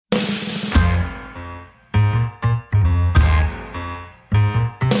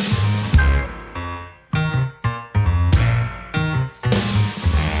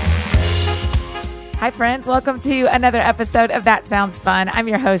Hi, friends. Welcome to another episode of That Sounds Fun. I'm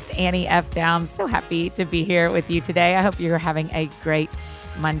your host, Annie F. Downs. So happy to be here with you today. I hope you're having a great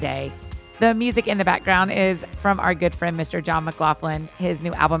Monday. The music in the background is from our good friend, Mr. John McLaughlin. His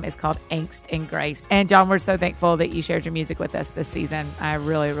new album is called Angst and Grace. And John, we're so thankful that you shared your music with us this season. I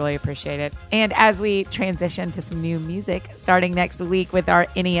really, really appreciate it. And as we transition to some new music, starting next week with our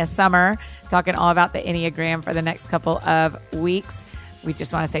Ennea Summer, talking all about the Enneagram for the next couple of weeks, we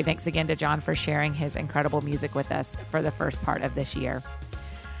just want to say thanks again to John for sharing his incredible music with us for the first part of this year.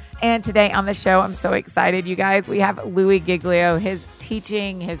 And today on the show, I'm so excited, you guys. We have Louie Giglio. His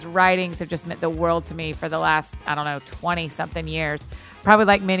teaching, his writings have just meant the world to me for the last, 20-something years. Probably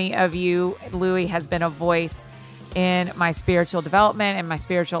like many of you, Louie has been a voice in my spiritual development and my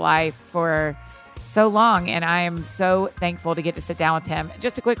spiritual life for so long, and I am so thankful to get to sit down with him.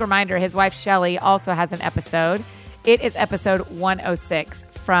 Just a quick reminder, his wife, Shelly, also has an episode. It is episode 106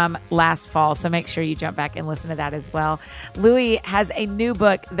 from last fall, so make sure you jump back and listen to that as well. Louie has a new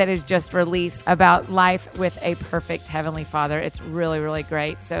book that is just released about life with a perfect Heavenly Father. It's really, really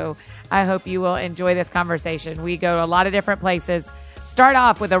great. So I hope you will enjoy this conversation. We go to a lot of different places. Start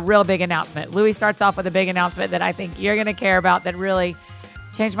off with a real big announcement. Louie starts off with a big announcement that I think you're going to care about that really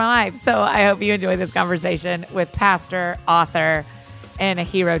changed my life. So I hope you enjoy this conversation with pastor, author, and a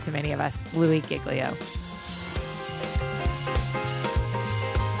hero to many of us, Louie Giglio.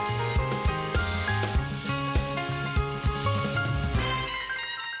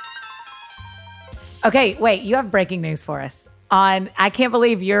 Okay, wait, you have breaking news for us. I can't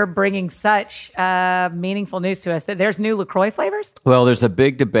believe you're bringing such meaningful news to us that there's new LaCroix flavors? Well, there's a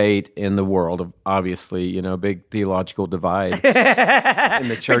big debate in the world of, obviously, big theological divide in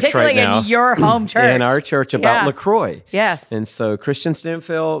the church right now. Particularly in your home church. In our church about LaCroix. Yes. And so Christian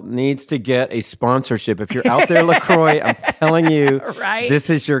Stenfield needs to get a sponsorship. If you're out there, LaCroix, I'm telling you, right?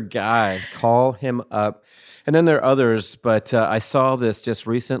 This is your guy. Call him up. And then there are others, but I saw this just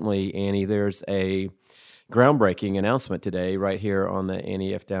recently, Annie. There's a groundbreaking announcement today right here on the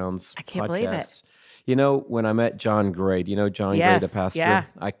Annie F. Downs podcast. I can't believe it. When I met John Gray, John Gray, the pastor? Yeah.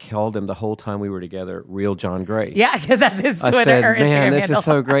 I called him the whole time we were together, Real John Gray. Yeah, because that's his Twitter I said, or Instagram man, this handle. is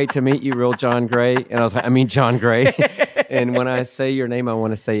so great to meet you, Real John Gray. And I was like, John Gray. And when I say your name, I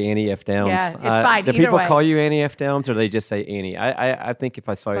want to say Annie F. Downs. Yeah, it's fine. Do Either people way. call you Annie F. Downs, or they just say Annie? I think if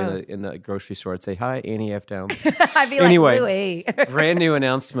I saw you in the grocery store, I'd say, hi, Annie F. Downs. I'd be Anyway, like, Louie. brand new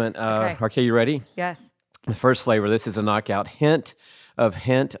announcement. Okay, you ready? Yes. The first flavor, this is a knockout. Hint of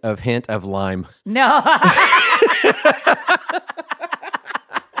lime. No.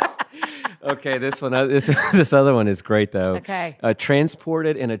 Okay, this other one is great, though. Okay.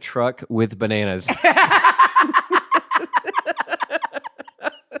 Transported in a truck with bananas.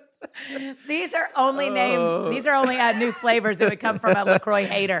 These are only names. These are only new flavors that would come from a LaCroix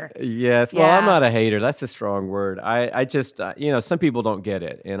hater. Yes. Well, Yeah. I'm not a hater. That's a strong word. I just, some people don't get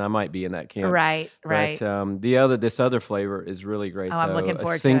it, and I might be in that camp. Right. But this other flavor is really great, Oh, I'm though. looking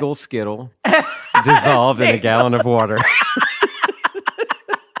forward to A single Skittle dissolved in a gallon of water.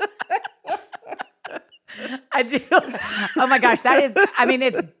 I do. Oh my gosh, that is,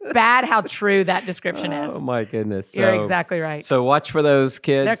 it's bad how true that description is. Oh my goodness. You're exactly right. So watch for those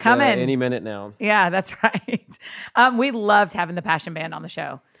kids. They're coming. Any minute now. Yeah, that's right. We loved having the Passion Band on the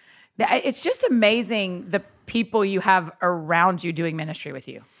show. It's just amazing the people you have around you doing ministry with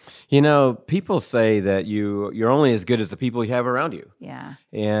you. People say that you're only as good as the people you have around you. Yeah.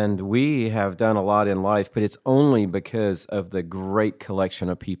 And we have done a lot in life, but it's only because of the great collection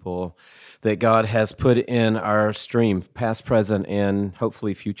of people that God has put in our stream, past, present, and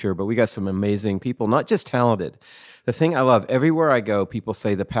hopefully future. But we got some amazing people, not just talented. The thing I love, everywhere I go, people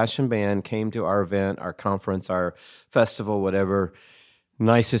say the Passion Band came to our event, our conference, our festival, whatever.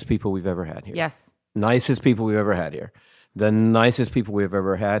 Nicest people we've ever had here. Yes. Nicest people we've ever had here. The nicest people we've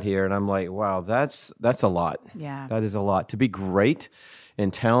ever had here. And I'm like, wow, that's a lot. Yeah. That is a lot. To be great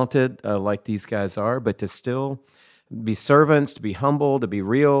and talented like these guys are, but to still be servants, to be humble, to be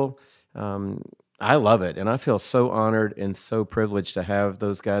real. I love it. And I feel so honored and so privileged to have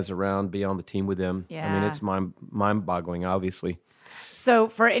those guys around, be on the team with them. Yeah. It's mind-boggling, obviously. So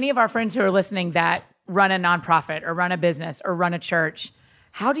for any of our friends who are listening that run a nonprofit or run a business or run a church,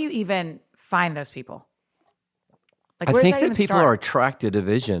 how do you even find those people? I think that people are attracted to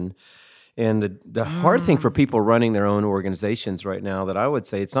vision. And the hard thing for people running their own organizations right now that I would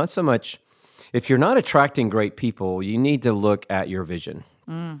say, it's not so much, if you're not attracting great people, you need to look at your vision.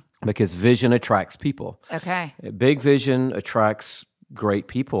 Because vision attracts people. Okay. Big vision attracts great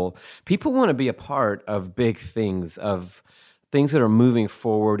people. People want to be a part of big things, of things that are moving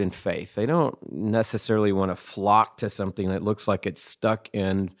forward in faith. They don't necessarily want to flock to something that looks like it's stuck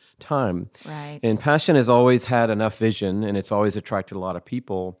in time. Right. And Passion has always had enough vision, and it's always attracted a lot of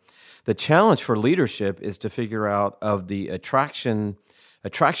people. The challenge for leadership is to figure out of the attractional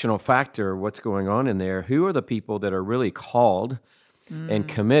factor, what's going on in there, who are the people that are really called and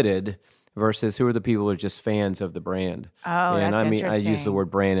committed versus who are the people who are just fans of the brand. Oh, and that's I mean, I use the interesting.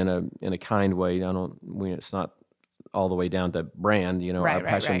 word brand in a kind way. It's not all the way down to brand, Right, our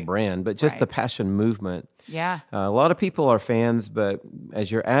Passion right. brand, but just Right. the Passion movement. Yeah. A lot of people are fans, but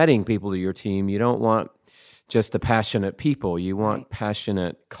as you're adding people to your team, you don't want just the passionate people. You want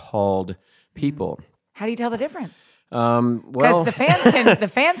passionate, called people. How do you tell the difference? Well, Because the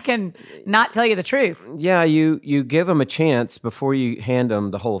fans can not tell you the truth. yeah, you give them a chance before you hand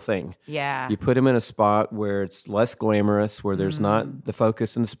them the whole thing. Yeah. You put them in a spot where it's less glamorous, where there's not the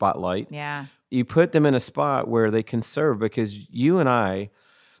focus and the spotlight. Yeah. You put them in a spot where they can serve, because you and I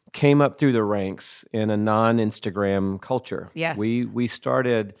came up through the ranks in a non-Instagram culture. Yes. We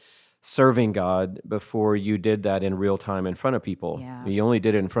started serving God before you did that in real time in front of people. Yeah. You only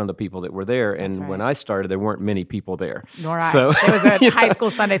did it in front of the people that were there. That's And when right. I started, there weren't many people there. Nor I. So, It was a high school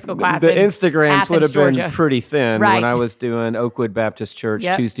Sunday school class. The in Instagrams would Athens, have been Georgia. pretty thin Right. when I was doing Oakwood Baptist Church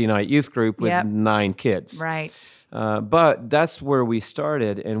Yep. Tuesday night youth group with Yep. 9 kids. Right. But that's where we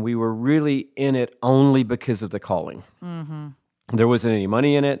started, and we were really in it only because of the calling. There wasn't any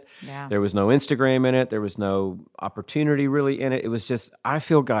money in it. Yeah. There was no Instagram in it. There was no opportunity really in it. It was just, I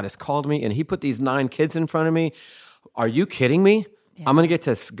feel God has called me, and He put these 9 kids in front of me. Are you kidding me? I'm going to get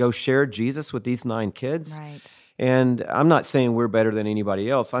to go share Jesus with these 9 kids. Right. And I'm not saying we're better than anybody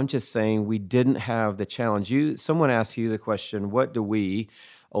else. I'm just saying we didn't have the challenge. Someone asked you the question, what do we,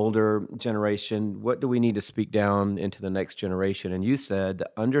 older generation, what do we need to speak down into the next generation? And you said,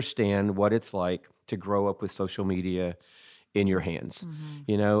 understand what it's like to grow up with social media in your hands,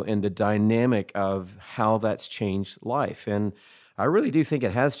 and the dynamic of how that's changed life. And I really do think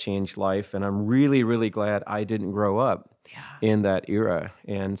it has changed life, and I'm really, really glad I didn't grow up in that era.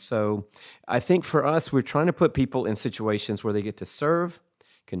 And so I think for us, we're trying to put people in situations where they get to serve,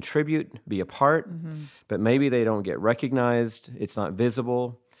 contribute, be a part, but maybe they don't get recognized. It's not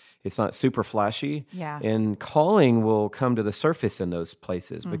visible. It's not super flashy. Yeah. And calling will come to the surface in those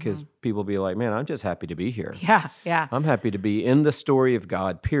places because people be like, man, I'm just happy to be here. Yeah. Yeah. I'm happy to be in the story of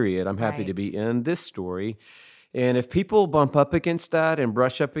God, period. I'm happy to Right. be in this story. And if people bump up against that and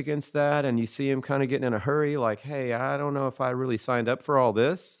brush up against that, and you see them kind of getting in a hurry, like, hey, I don't know if I really signed up for all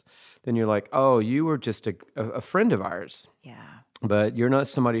this, then you're like, oh, you were just a friend of ours. Yeah. But you're not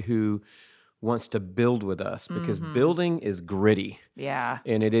somebody who wants to build with us, because building is gritty. Yeah.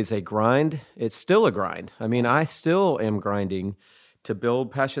 And it is a grind. It's still a grind. I mean, I still am grinding to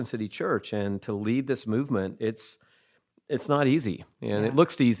build Passion City Church and to lead this movement. It's not easy, and it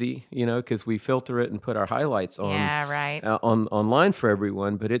looks easy, because we filter it and put our highlights on, Yeah. Right. online for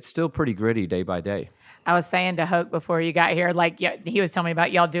everyone. But it's still pretty gritty day by day. I was saying to Hoke before you got here, like he was telling me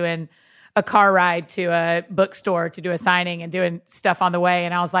about y'all doing a car ride to a bookstore to do a signing and doing stuff on the way.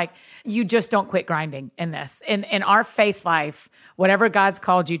 And I was like, you just don't quit grinding in this. In our faith life, whatever God's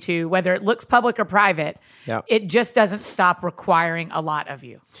called you to, whether it looks public or private, it just doesn't stop requiring a lot of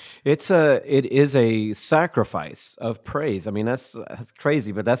you. It is a sacrifice of praise. I mean, that's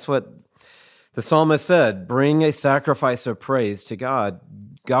crazy, but that's what the psalmist said, bring a sacrifice of praise to God.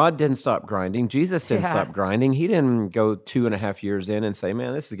 God didn't stop grinding. Jesus didn't stop grinding. He didn't go 2.5 years in and say,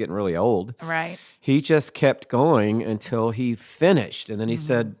 man, this is getting really old. Right. He just kept going until he finished. And then he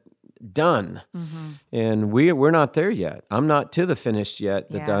said, done. And we're not there yet. I'm not to the finished yet,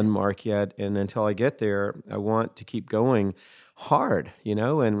 the done mark yet. And until I get there, I want to keep going hard,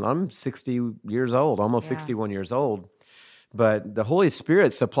 and I'm 60 years old, almost 61 years old. But the Holy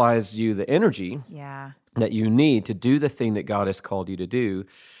Spirit supplies you the energy that you need to do the thing that God has called you to do.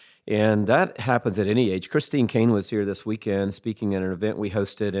 And that happens at any age. Christine Kane was here this weekend speaking at an event we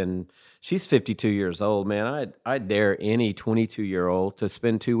hosted, and she's 52 years old. Man, I'd dare any 22-year-old to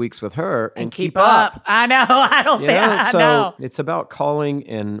spend 2 weeks with her and keep up. I know. I don't think I know. It's about calling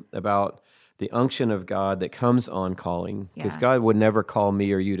and about the unction of God that comes on calling, because God would never call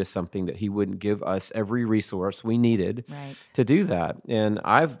me or you to something that He wouldn't give us every resource we needed to do that. And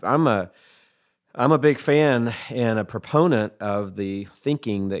I'm a big fan and a proponent of the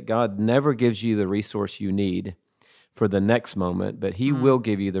thinking that God never gives you the resource you need for the next moment, but He will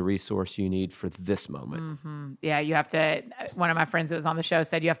give you the resource you need for this moment. Yeah, you have to. One of my friends that was on the show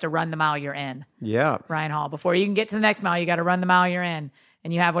said you have to run the mile you're in. Yeah. Ryan Hall. Before you can get to the next mile, you got to run the mile you're in,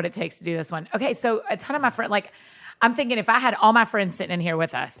 and you have what it takes to do this one. Okay, so a ton of my friends, I'm thinking if I had all my friends sitting in here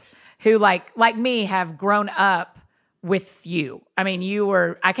with us who like me have grown up with you. I mean,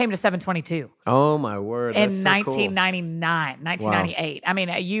 I came to 722 Oh my word. in That's so 1999, 1998. I mean,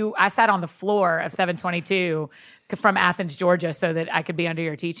 I sat on the floor of 722 from Athens, Georgia, so that I could be under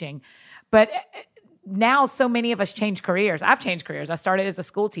your teaching. But now so many of us change careers. I've changed careers. I started as a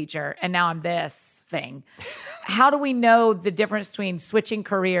school teacher and now I'm this thing. How do we know the difference between switching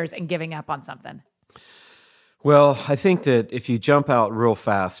careers and giving up on something? Well, I think that if you jump out real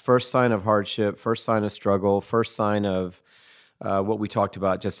fast, first sign of hardship, first sign of struggle, first sign of what we talked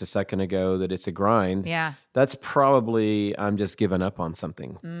about just a second ago, that it's a grind. Yeah. That's probably I'm just giving up on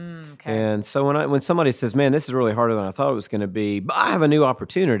something. Okay. And so when somebody says, "Man, this is really harder than I thought it was going to be," but I have a new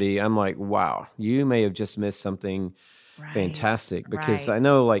opportunity, I'm like, "Wow, you may have just missed something Right. fantastic." Because Right. I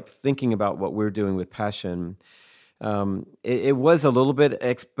know, like thinking about what we're doing with Passion. It was a little bit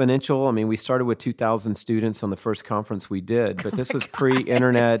exponential. I mean, we started with 2,000 students on the first conference we did, but this was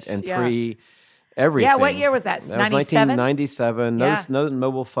pre-internet and Yeah. pre-everything. Yeah, what year was that? That was 97? 1997. Yeah. No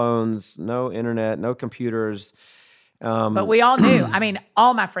mobile phones, no internet, no computers. But we all knew. I mean,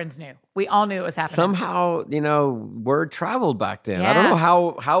 all my friends knew. We all knew it was happening. Somehow, word traveled back then. I don't Yeah.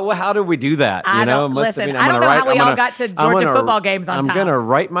 know how did we do that? I don't- Must have listen, been- I I'm don't gonna know how write- we I'm all gonna- got to I'm Georgia gonna- football games on I'm time. going to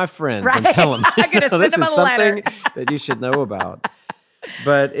write my friends and Right. tell them, I'm gonna send this them is a letter." something that you should know about.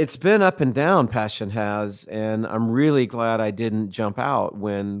 But it's been up and down, Passion has, and I'm really glad I didn't jump out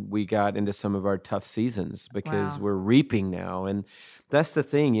when we got into some of our tough seasons because Wow. we're reaping now. And that's the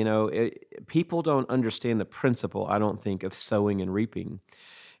thing, people don't understand the principle, I don't think, of sowing and reaping.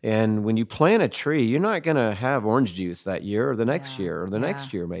 And when you plant a tree, you're not going to have orange juice that year or the next Yeah. year or the Yeah.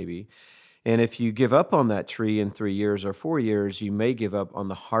 next year maybe. And if you give up on that tree in 3 years or 4 years, you may give up on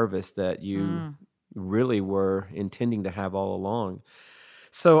the harvest that you really were intending to have all along.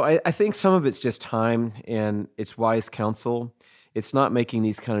 So I think some of it's just time and it's wise counsel. It's not making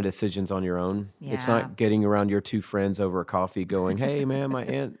these kind of decisions on your own. It's Yeah. not getting around your two friends over a coffee going, "Hey, man, my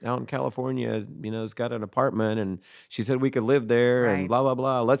aunt out in California, has got an apartment and she said we could live there Right. and blah, blah,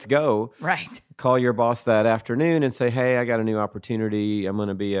 blah. Let's go." Right. Call your boss that afternoon and say, "Hey, I got a new opportunity. I'm going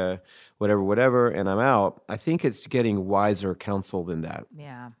to be a whatever, and I'm out." I think it's getting wiser counsel than that.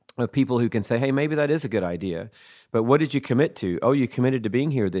 Yeah. Of people who can say, "Hey, maybe that is a good idea. But what did you commit to? Oh, you committed to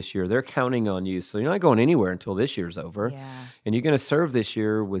being here this year. They're counting on you. So you're not going anywhere until this year's over. Yeah. And you're going to serve this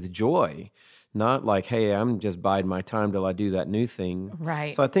year with joy, not like, hey, I'm just biding my time till I do that new thing."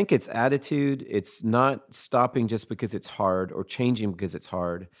 Right. So I think it's attitude. It's not stopping just because it's hard or changing because it's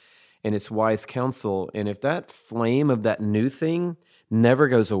hard. And it's wise counsel. And if that flame of that new thing never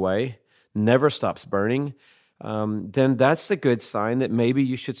goes away, never stops burning, then that's a good sign that maybe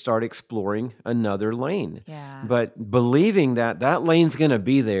you should start exploring another lane. Yeah. But believing that that lane's going to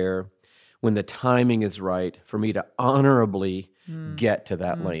be there when the timing is right for me to honorably get to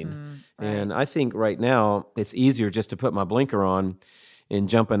that lane. Right. And I think right now it's easier just to put my blinker on and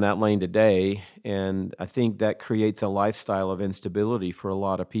jump in that lane today. And I think that creates a lifestyle of instability for a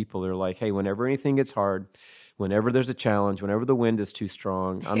lot of people. They're like, hey, whenever anything gets hard, whenever there's a challenge, whenever the wind is too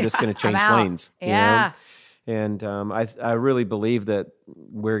strong, I'm just going to change out. lanes. Yeah. And I really believe that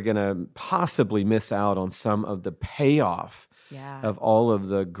we're going to possibly miss out on some of the payoff Yeah. of all of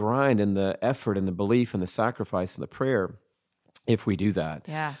the grind and the effort and the belief and the sacrifice and the prayer if we do that.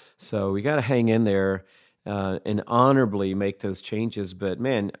 Yeah. So we got to hang in there and honorably make those changes. But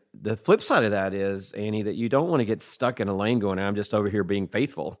man, the flip side of that is, Annie, that you don't want to get stuck in a lane going, I'm just over here being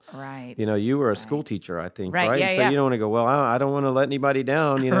faithful. Right. You were a school teacher, I think, Right, right? yeah, So yeah. you don't want to go, well, I don't want to let anybody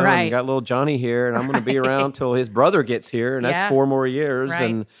down, Right. and got little Johnny here, and I'm going to be around till his brother gets here, and Yeah. that's 4 more years. Right.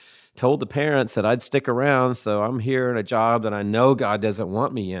 And told the parents that I'd stick around, so I'm here in a job that I know God doesn't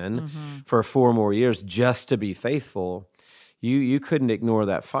want me in for 4 more years just to be faithful. You couldn't ignore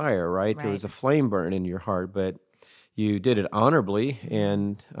that fire, right? There was a Right. flame burn in your heart, but you did it honorably,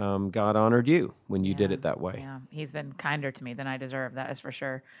 and God honored you when you did it that way. Yeah, he's been kinder to me than I deserve. That is for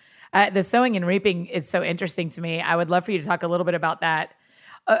sure. The sowing and reaping is so interesting to me. I would love for you to talk a little bit about that,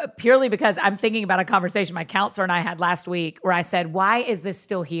 purely because I'm thinking about a conversation my counselor and I had last week where I said, "Why is this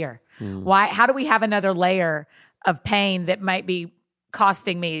still here? Why? How do we have another layer of pain that might be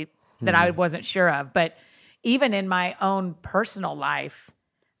costing me that I wasn't sure of?" But even in my own personal life,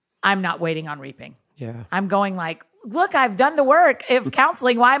 I'm not waiting on reaping. Yeah. I'm going like, look, I've done the work of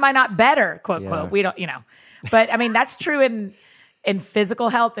counseling. Why am I not better? Quote, Yeah. quote. We don't, but I mean, that's true in physical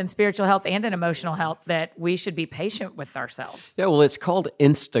health and spiritual health and in emotional health, that we should be patient with ourselves. Yeah, well, it's called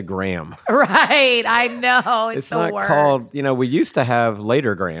Instagram. Right. I know. It's the not worst. called, we used to have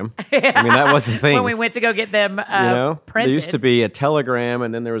Latergram. I mean, that was the thing. When we went to go get them There printed. used to be a Telegram,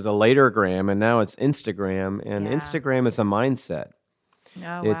 and then there was a Latergram, and now it's Instagram. And Yeah. Instagram is a mindset.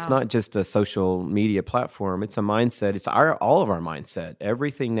 Oh, It's wow. not just a social media platform. It's a mindset. It's all of our mindset.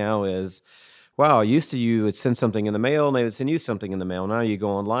 Everything now is, wow, used to you would send something in the mail and they would send you something in the mail. Now you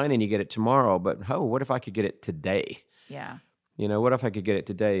go online and you get it tomorrow. But, oh, what if I could get it today? Yeah. What if I could get it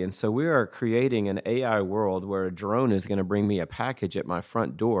today? And so we are creating an AI world where a drone is going to bring me a package at my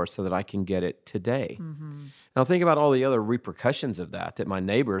front door so that I can get it today. Mm-hmm. Now think about all the other repercussions of that my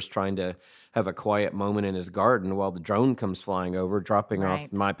neighbor's trying to have a quiet moment in his garden while the drone comes flying over, dropping off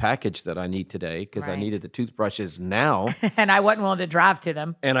Right. my package that I need today because I Right. needed the toothbrushes now. And I wasn't willing to drive to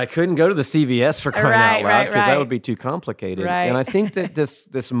them. And I couldn't go to the CVS for crying Right, out loud right, because that right. would be too complicated. Right. And I think that this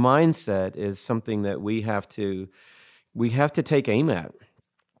mindset is something that we have to take aim at.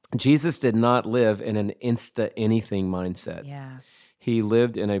 Jesus did not live in an insta anything mindset. Yeah. He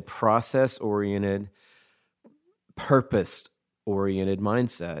lived in a process-oriented, purpose-oriented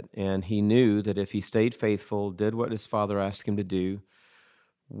mindset. And he knew that if he stayed faithful, did what his Father asked him to do,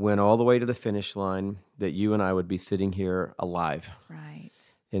 went all the way to the finish line, that you and I would be sitting here alive. Right.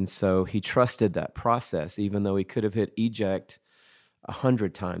 And so he trusted that process, even though he could have hit eject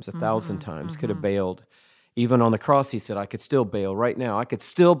 100 times, 1,000 times, could have bailed. Even on the cross, he said, I could still bail right now. I could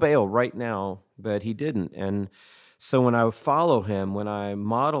still bail right now, but he didn't. And so when I follow him, when I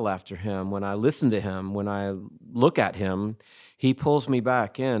model after him, when I listen to him, when I look at him, he pulls me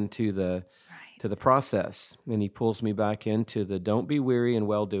back into the process. And he pulls me back into the don't be weary in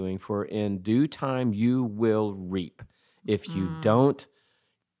well-doing, for in due time you will reap. If you don't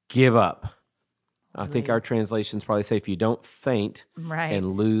give up. I think our translations probably say if you don't faint Right.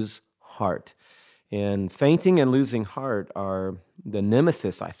 and lose heart. And fainting and losing heart are the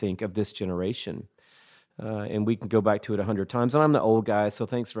nemesis, I think, of this generation. And we can go back to it 100 times. And I'm the old guy, so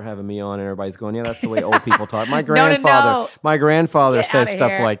thanks for having me on. And everybody's going, yeah, that's the way old people talk. My grandfather Get says outta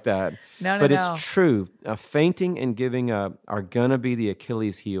stuff here. like that. No, But no. it's true. Fainting and giving up are going to be the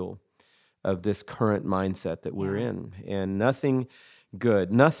Achilles heel of this current mindset that we're in. And nothing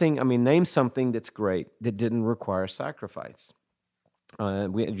good, name something that's great that didn't require sacrifice.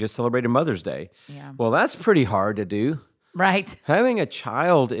 We just celebrated Mother's Day. Yeah. Well, that's pretty hard to do. Right. Having a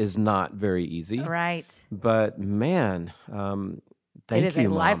child is not very easy. Right. But man, thank It is you, a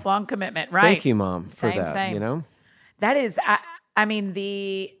Mom. lifelong commitment. Right. Thank you, Mom, for Same, that. same. That is,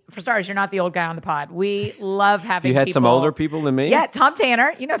 for starters, you're not the old guy on the pod. We love having You had people. some older people than me? Yeah, Tom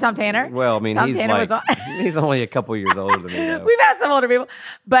Tanner. You know Tom Tanner. Well, Tom he's Tanner was on. he's only a couple years older than me, though. We've had some older people,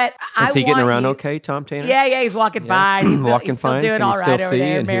 but Is he getting around okay, Tom Tanner? Yeah, he's walking fine. He's Walking he's still fine? doing Can he all right still over see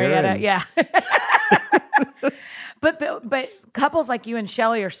there in and hear Marietta. and- Yeah. But couples like you and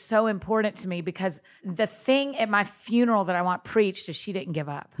Shelly are so important to me because the thing at my funeral that I want preached is she didn't give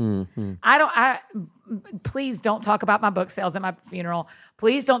up. Please don't talk about my book sales at my funeral.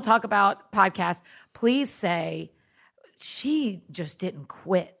 Please don't talk about podcasts. Please say she just didn't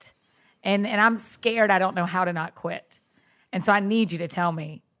quit. And I'm scared I don't know how to not quit. And so I need you to tell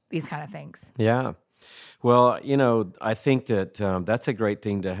me these kind of things. Yeah. Well, I think that that's a great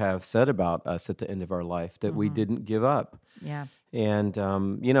thing to have said about us at the end of our life, that we didn't give up. Yeah. And,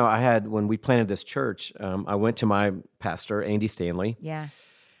 when we planted this church, I went to my pastor, Andy Stanley. Yeah.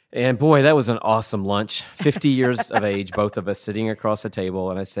 And boy, that was an awesome lunch. 50 years of age, both of us sitting across the table.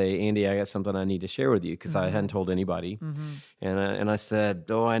 And I say, Andy, I got something I need to share with you because I hadn't told anybody. And I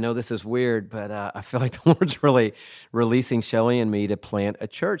said, I know this is weird, but I feel like the Lord's really releasing Shelly and me to plant a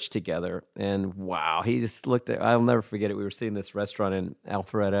church together. And wow, he just looked at, I'll never forget it. We were sitting in this restaurant in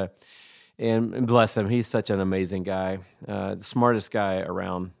Alpharetta. And bless him, he's such an amazing guy, the smartest guy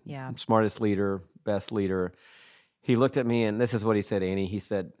around, Yeah. smartest leader, best leader. He looked at me, and this is what he said, Annie. He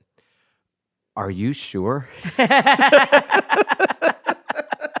said, "Are you sure?"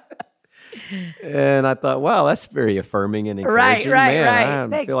 And I thought, wow, that's very affirming and encouraging. Right. Man, I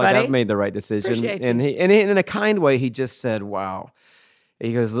Thanks, feel like buddy. I've made the right decision. Appreciate And you. in a kind way, he just said, wow.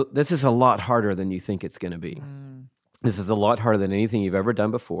 He goes, "Look, this is a lot harder than you think it's going to be. This is a lot harder than anything you've ever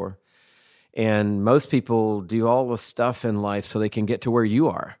done before. And most people do all the stuff in life so they can get to where you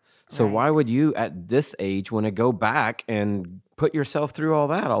are. So why Right. would you at this age want to go back and put yourself through all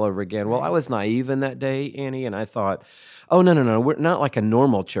that all over again?" Well, I was naive in that day, Annie, and I thought, oh, no. We're not like a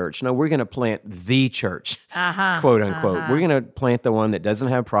normal church. No, we're going to plant the church, quote unquote. We're going to plant the one that doesn't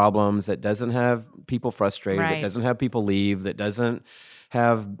have problems, that doesn't have people frustrated, Right. that doesn't have people leave, that doesn't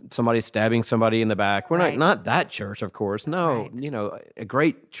have somebody stabbing somebody in the back. We're Right. not that church, of course. No, Right. A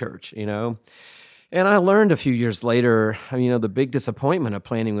great church, And I learned a few years later, the big disappointment of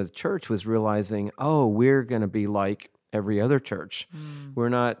planning with church was realizing, we're going to be like every other church. We're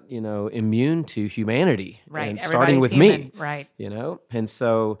not, immune to humanity. Right. And starting with Everybody's me, human. Right. And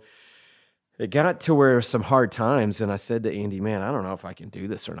so it got to where some hard times, and I said to Andy, man, I don't know if I can do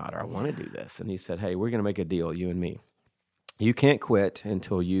this or not, or I want to do this. And he said, hey, we're going to make a deal, you and me. You can't quit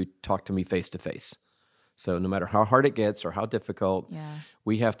until you talk to me face to face. So no matter how hard it gets or how difficult,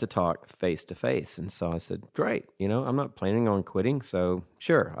 we have to talk face to face. And so I said, great, I'm not planning on quitting, so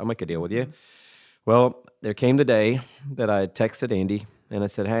sure, I'll make a deal with you. Well, there came the day that I texted Andy, and I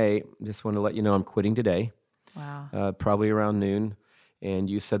said, hey, just want to let you know I'm quitting today. Wow. Probably around noon. And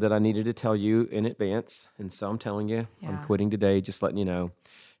you said that I needed to tell you in advance. And so I'm telling you, I'm quitting today, just letting you know,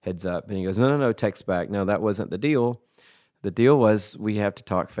 heads up. And he goes, no, text back. No, that wasn't the deal. The deal was we have to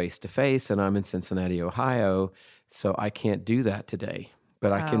talk face to face, and I'm in Cincinnati, Ohio, so I can't do that today,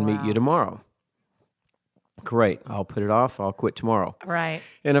 but I can meet you tomorrow. Great. I'll put it off. I'll quit tomorrow. Right.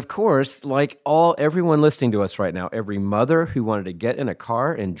 And of course, like everyone listening to us right now, every mother who wanted to get in a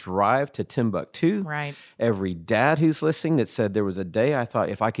car and drive to Timbuktu, right. Every dad who's listening that said there was a day I thought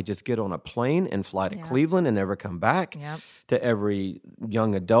if I could just get on a plane and fly to Cleveland and never come back, to every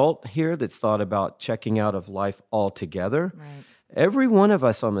young adult here that's thought about checking out of life altogether. Right. Every one of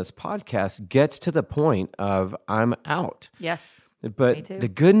us on this podcast gets to the point of I'm out. Yes. But the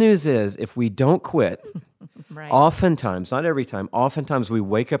good news is if we don't quit, oftentimes, not every time, oftentimes we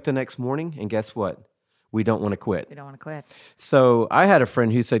wake up the next morning and guess what? We don't want to quit. We don't want to quit. So I had a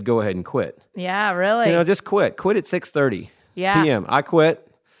friend who said, go ahead and quit. Yeah, really? Just quit. Quit at 6:30 p.m. I quit.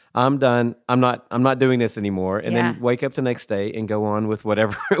 I'm done. I'm not doing this anymore. And then wake up the next day and go on with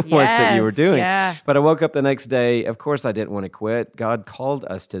whatever it was that you were doing. Yeah. But I woke up the next day. Of course, I didn't want to quit. God called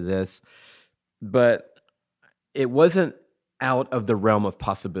us to this. But it wasn't out of the realm of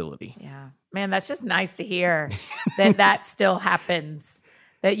possibility. Yeah. Man, that's just nice to hear that still happens.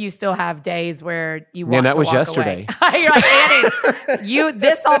 That you still have days where you want to walk away. that was yesterday. You're like, Andy,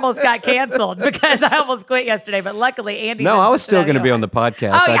 this almost got canceled because I almost quit yesterday. But luckily, Andy. No, I was still going to be on the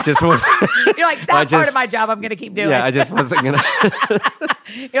podcast. Oh, yeah. I just was. You're like, that part of my job I'm going to keep doing. Yeah, I just wasn't going to.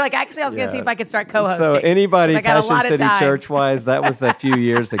 You're like, actually, I was going to see if I could start co-hosting. So anybody Passion City Church-wise, that was a few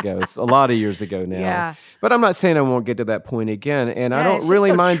years ago. It's a lot of years ago now. Yeah. But I'm not saying I won't get to that point again. And I don't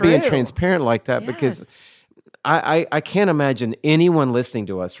really mind being transparent like that because I can't imagine anyone listening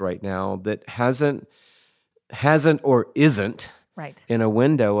to us right now that hasn't or isn't in a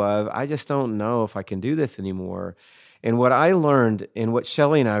window of, I just don't know if I can do this anymore. And what I learned and what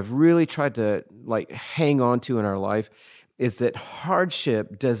Shelley and I have really tried to hang on to in our life is that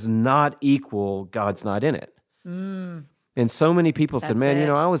hardship does not equal God's not in it. And so many people said, man,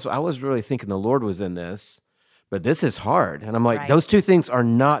 I was really thinking the Lord was in this. But this is hard. And I'm like, those two things are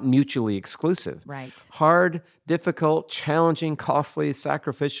not mutually exclusive. Right. Hard, difficult, challenging, costly,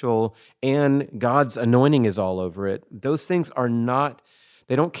 sacrificial, and God's anointing is all over it. Those things are not,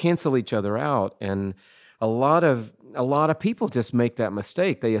 they don't cancel each other out. And a lot of people just make that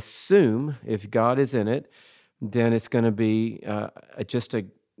mistake. They assume if God is in it, then it's going to be just a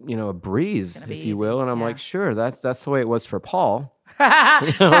breeze, if you will. And I'm like, sure, that's the way it was for Paul.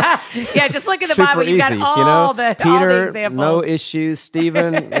 Yeah, just look at the Bible. You got all the examples. No issues.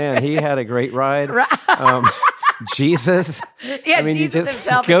 Stephen, man, he had a great ride. Jesus, Jesus you just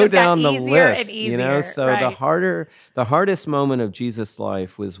himself go just down the list. And easier, So the hardest moment of Jesus'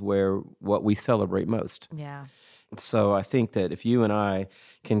 life was what we celebrate most. Yeah. So I think that if you and I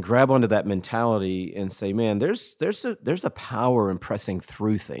can grab onto that mentality and say, man, there's a power in pressing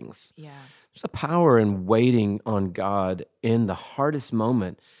through things. Yeah. There's a power in waiting on God in the hardest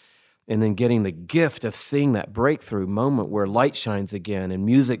moment and then getting the gift of seeing that breakthrough moment where light shines again and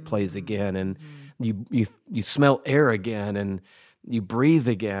music plays again and you smell air again and you breathe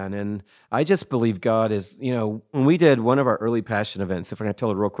again. And I just believe God is, when we did one of our early Passion events, if I can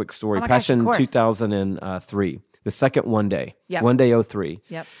tell a real quick story, Passion 2003, the second one day 03.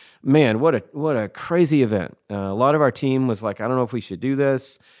 Yep. Man, what a crazy event. A lot of our team was like, I don't know if we should do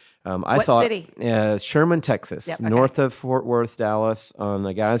this. What city? Sherman, Texas, north of Fort Worth, Dallas, on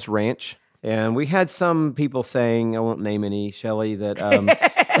a guy's ranch. And we had some people saying, I won't name any, Shelley, that,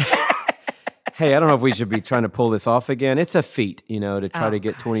 hey, I don't know if we should be trying to pull this off again. It's a feat, to try to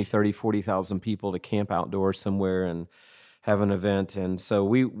get 20, 30, 40,000 people to camp outdoors somewhere and have an event. And so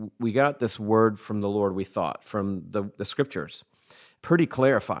we got this word from the Lord, we thought, from the scriptures. Pretty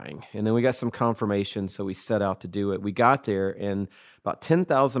clarifying. And then we got some confirmation, so we set out to do it. We got there, and about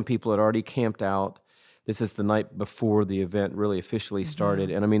 10,000 people had already camped out. This is the night before the event really officially started.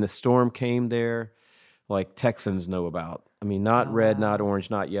 And the storm came there like Texans know about. Not red, not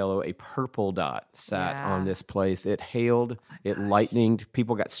orange, not yellow. A purple dot sat on this place. It hailed, it lightninged.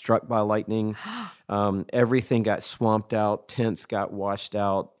 People got struck by lightning. Everything got swamped out. Tents got washed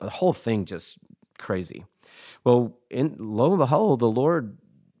out. The whole thing just crazy. Well, lo and behold, the Lord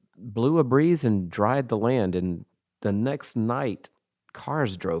blew a breeze and dried the land. And the next night,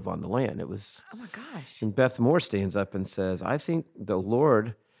 cars drove on the land. It was, oh my gosh. and Beth Moore stands up and says, I think the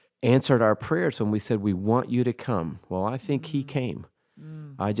Lord answered our prayers when we said, we want you to come. Well, I think he came.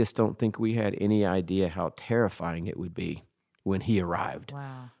 I just don't think we had any idea how terrifying it would be when he arrived.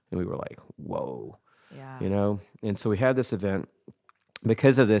 Wow. And we were like, whoa, Yeah. And so we had this event.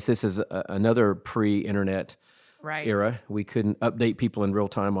 Because of this is another pre-internet Right. era. We couldn't update people in real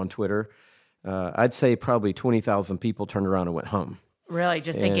time on Twitter. I'd say probably 20,000 people turned around and went home. Really,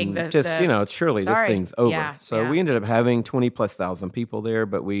 just thinking And that surely this sorry. thing's over. Yeah, So yeah. we ended up having 20,000+ people there,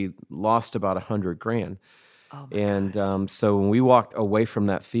 but we lost about $100,000. Oh my And so when we walked away from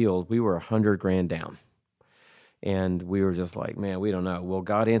that field, we were $100,000 down. And we were just like, man, we don't know. Well,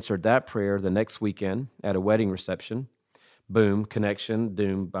 God answered that prayer the next weekend at a wedding reception. Boom, connection,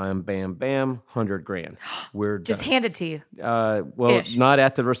 doom, bam, bam, bam, $100,000. We're just done. handed to you. Well, Ish. not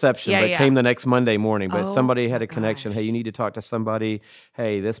at the reception, Yeah, but yeah. came the next Monday morning. But Oh, somebody had a my connection. gosh. Hey, you need to talk to somebody.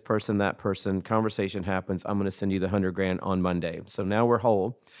 Hey, this person, that person. Conversation happens. I'm going to send you the $100,000 on Monday. So now we're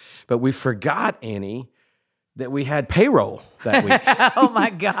whole. But we forgot, Annie, that we had payroll that week. Oh my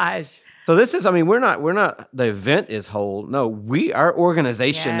gosh. So this is, we're not. The event is whole. No, our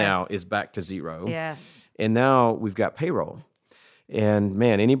organization now Yes. is back to zero. Yes. And now we've got payroll. And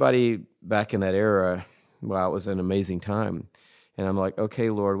man, anybody back in that era, wow, it was an amazing time. And I'm like, okay,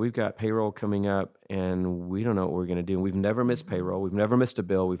 Lord, we've got payroll coming up and we don't know what we're going to do. We've never missed payroll. We've never missed a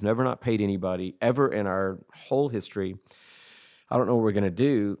bill. We've never not paid anybody ever in our whole history. I don't know what we're going to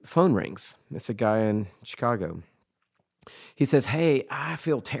do. Phone rings. It's a guy in Chicago. He says, hey, I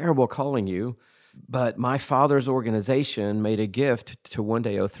feel terrible calling you, but my father's organization made a gift to One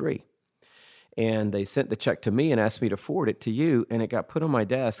Day 03. And they sent the check to me and asked me to forward it to you, and it got put on my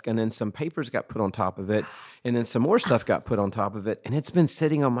desk, and then some papers got put on top of it, and then some more stuff got put on top of it, and it's been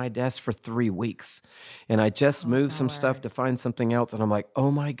sitting on my desk for 3 weeks. And I just moved some stuff to find something else, and I'm like,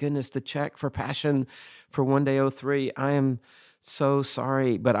 oh my goodness, the check for Passion for One Day 03. I am so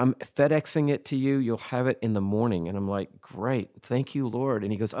sorry, but I'm FedExing it to you. You'll have it in the morning. And I'm like, great, thank you, Lord.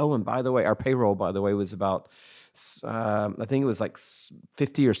 And he goes, oh, and by the way, our payroll, by the way, was about I think it was like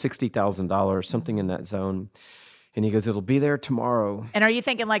 $50,000 or $60,000, something in that zone. And he goes, it'll be there tomorrow. And are you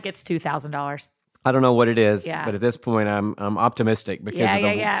thinking like it's $2,000? I don't know what it is, Yeah. but at this point, I'm optimistic because Yeah, of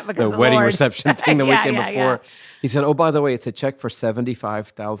the, yeah, because the the wedding Lord. reception thing the Yeah, weekend yeah, before. yeah. He said, oh, by the way, it's a check for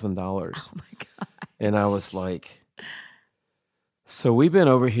 $75,000. Oh my God. And I was like, so we've been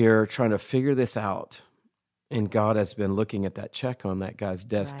over here trying to figure this out. And God has been looking at that check on that guy's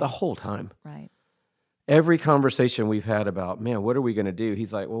desk the Right. whole time. Right. Every conversation we've had about, man, what are we going to do?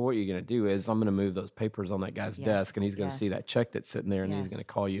 He's like, well, what you're going to do is I'm going to move those papers on that guy's Yes, desk, and he's going to see yes. that check that's sitting there, and he's Yes. going to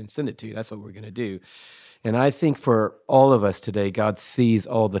call you and send it to you. That's what we're going to do. And I think for all of us today, God sees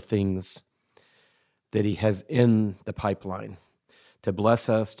all the things that he has in the pipeline to bless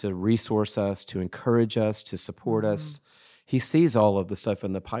us, to resource us, to encourage us, to support us. He sees all of the stuff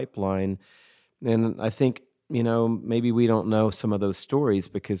in the pipeline. And I think, maybe we don't know some of those stories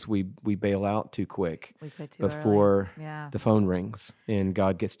because we bail out too quick We quit too before early. Yeah. the phone rings and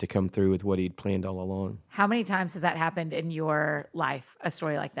God gets to come through with what he'd planned all along. How many times has that happened in your life, a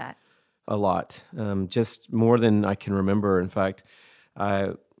story like that? A lot, just more than I can remember. In fact,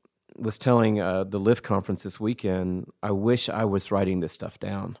 I was telling the Lift conference this weekend, I wish I was writing this stuff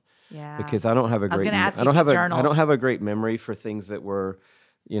down Yeah. because I don't have a I was great, gonna ask I you don't if you have journal. I don't have a great memory for things that were,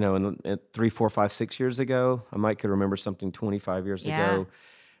 in 3, 4, 5, 6 years ago. I might could remember something 25 years Yeah. ago,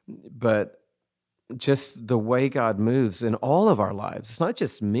 but just the way God moves in all of our lives. It's not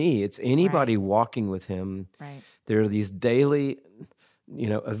just me, it's anybody walking with him. Right. There are these daily,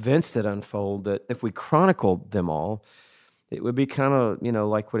 events that unfold that if we chronicled them all, it would be kind of,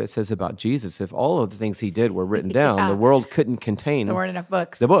 like what it says about Jesus. If all of the things he did were written down, Yeah. the world couldn't contain There weren't enough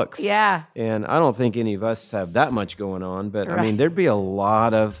books. the books. Yeah. And I don't think any of us have that much going on, but I Right. mean, there'd be a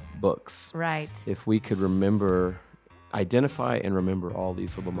lot of books Right. if we could identify and remember all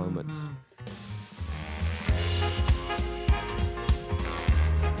these little moments.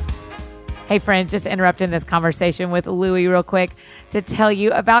 Hey, friends, just interrupting this conversation with Louie real quick to tell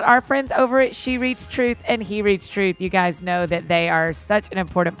you about our friends over at She Reads Truth and He Reads Truth. You guys know that they are such an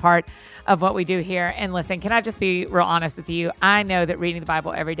important part of what we do here. And listen, can I just be real honest with you? I know that reading the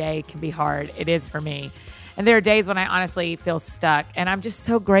Bible every day can be hard. It is for me. And there are days when I honestly feel stuck. And I'm just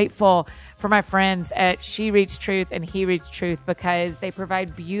so grateful for my friends at She Reads Truth and He Reads Truth because they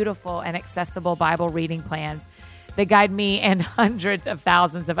provide beautiful and accessible Bible reading plans. They guide me and hundreds of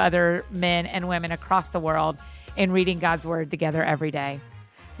thousands of other men and women across the world in reading God's Word together every day.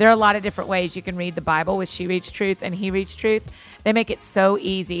 There are a lot of different ways you can read the Bible with She Reads Truth and He Reads Truth. They make it so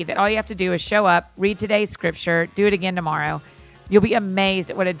easy that all you have to do is show up, read today's scripture, do it again tomorrow. You'll be amazed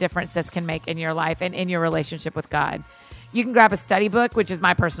at what a difference this can make in your life and in your relationship with God. You can grab a study book, which is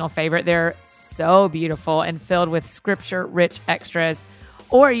my personal favorite. They're so beautiful and filled with scripture-rich extras.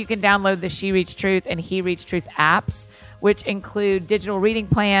 Or you can download the She Reads Truth and He Reads Truth apps, which include digital reading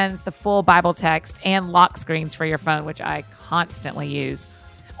plans, the full Bible text, and lock screens for your phone, which I constantly use.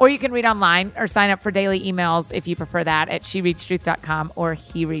 Or you can read online or sign up for daily emails if you prefer that at shereadstruth.com or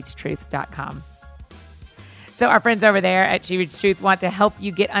hereadstruth.com. So our friends over there at She Reads Truth want to help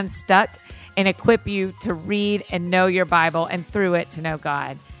you get unstuck and equip you to read and know your Bible and through it to know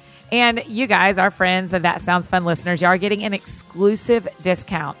God. And you guys, our friends, the That Sounds Fun listeners, you are getting an exclusive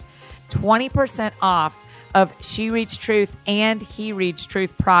discount, 20% off of She Reads Truth and He Reads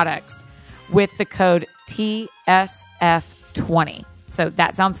Truth products with the code TSF20. So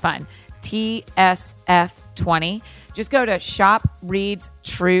that sounds fun. TSF20. Just go to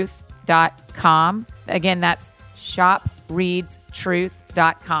shopreadstruth.com. Again, that's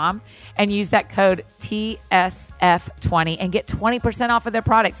shopreadstruth.com and use that code TSF20 and get 20% off of their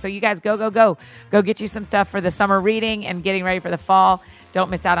products. So you guys go get you some stuff for the summer reading and getting ready for the fall. Don't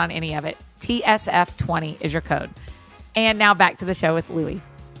miss out on any of it. TSF20 is your code. And now back to the show with Louie.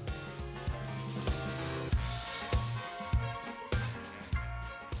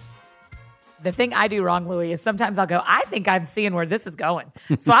 The thing I do wrong, Louie, is sometimes I'll go, I think I'm seeing where this is going.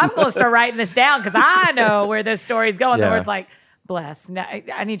 So I'm going to start writing this down because I know where this story's going. Yeah. Where it's like, bless, no,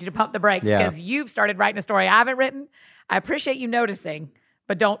 I need you to pump the brakes because you've started writing a story I haven't written. I appreciate you noticing,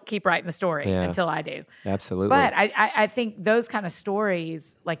 but don't keep writing the story until I do. Absolutely. But I think those kind of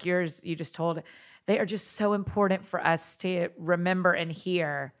stories like yours you just told, they are just so important for us to remember and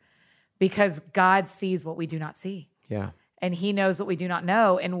hear because God sees what we do not see. Yeah. And he knows what we do not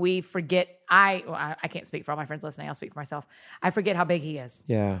know. And we forget, I can't speak for all my friends listening. I'll speak for myself. I forget how big he is.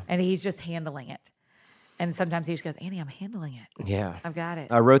 Yeah. And he's just handling it. And sometimes he just goes, Annie, I'm handling it. Yeah. I've got it.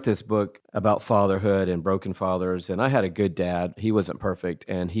 I wrote this book about fatherhood and broken fathers. And I had a good dad. He wasn't perfect.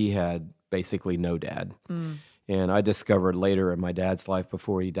 And he had basically no dad. Mm. And I discovered later in my dad's life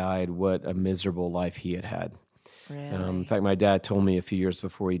before he died what a miserable life he had had. Really? In fact, my dad told me a few years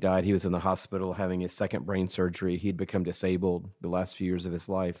before he died, he was in the hospital having his second brain surgery. He'd become disabled the last few years of his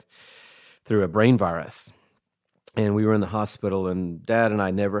life through a brain virus. And we were in the hospital, and Dad and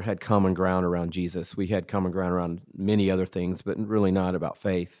I never had common ground around Jesus. We had common ground around many other things, but really not about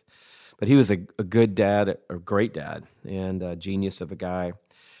faith. But he was a good dad, a great dad, and a genius of a guy.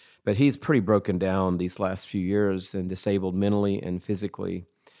 But he's pretty broken down these last few years and disabled mentally and physically.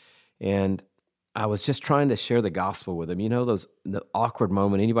 And I was just trying to share the gospel with him. You know, the awkward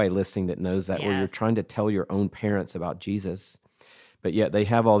moment, anybody listening that knows that, where you're trying to tell your own parents about Jesus, but yet they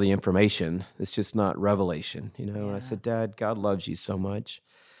have all the information. It's just not revelation, you know. And I said, Dad, God loves you so much.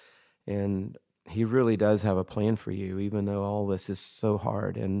 And he really does have a plan for you, even though all this is so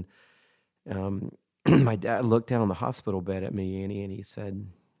hard. And my dad looked down on the hospital bed at me, Annie, and he said,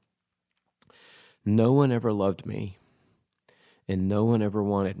 no one ever loved me, and no one ever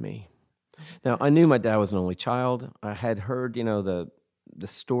wanted me. Now, I knew my dad was an only child. I had heard, you know, the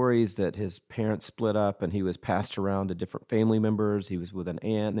stories that his parents split up and he was passed around to different family members. He was with an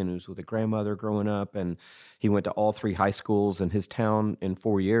aunt and he was with a grandmother growing up, and he went to all 3 high schools in his town in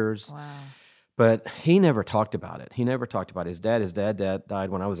 4 years. Wow. But he never talked about it. He never talked about his dad. His dad died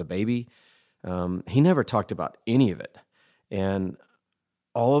when I was a baby. He never talked about any of it. And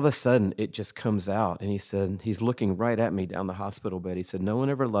all of a sudden, it just comes out. And he said, he's looking right at me down the hospital bed. He said, no one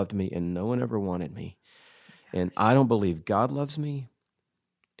ever loved me and no one ever wanted me. And I don't believe God loves me,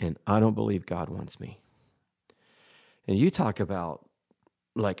 and I don't believe God wants me. And you talk about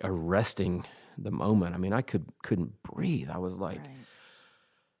like arresting the moment. I mean, I couldn't breathe. I was like,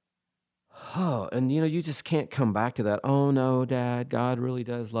 oh, and you know, you just can't come back to that. Oh no, Dad, God really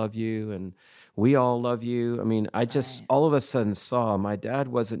does love you, and we all love you. I mean, I just all of a sudden saw my dad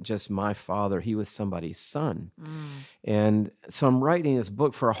wasn't just my father, he was somebody's son. And so I'm writing this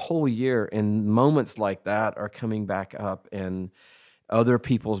book for a whole year, and moments like that are coming back up, and other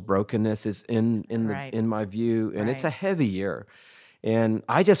people's brokenness is in my view, and it's a heavy year. And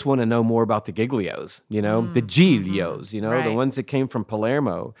I just want to know more about the Giglios, you know, the Giglios, you know, the ones that came from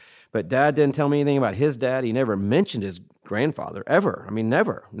Palermo. But Dad didn't tell me anything about his dad. He never mentioned his grandfather, ever. I mean,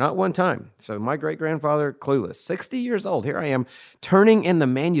 never, not one time. So my great-grandfather, clueless, 60 years old. Here I am turning in the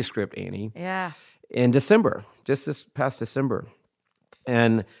manuscript, Annie, in December, just this past December.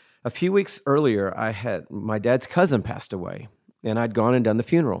 And a few weeks earlier, my dad's cousin passed away, and I'd gone and done the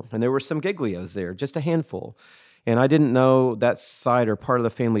funeral. And there were some Giglios there, just a handful. And I didn't know that side or part of the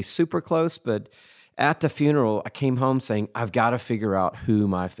family super close, but at the funeral, I came home saying, I've got to figure out who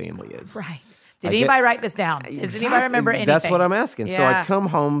my family is. Right. Did anybody write this down? Does anybody remember anything? That's what I'm asking. Yeah. So I come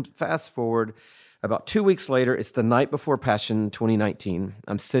home, fast forward, about 2 weeks later, it's the night before Passion 2019.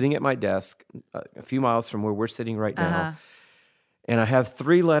 I'm sitting at my desk a few miles from where we're sitting right now. And I have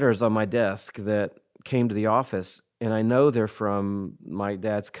 3 letters on my desk that came to the office, and I know they're from my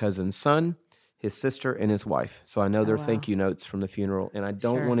dad's cousin's son, his sister, and his wife. So I know they're thank you notes from the funeral, and I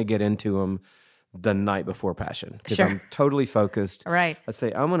don't want to get into them the night before Passion because I'm totally focused. Right. I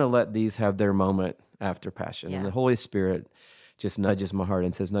say, I'm going to let these have their moment after Passion. And the Holy Spirit just nudges my heart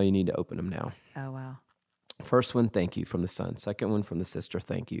and says, no, you need to open them now. Oh, wow. First one, thank you from the son. Second one from the sister,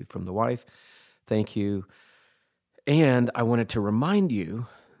 thank you. From the wife, thank you. And I wanted to remind you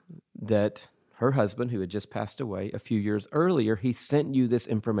that her husband, who had just passed away a few years earlier, he sent you this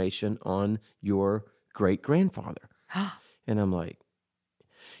information on your great-grandfather. And I'm like,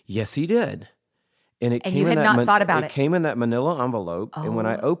 yes, he did. And it And came you in had that not thought about it. It came in that manila envelope. And when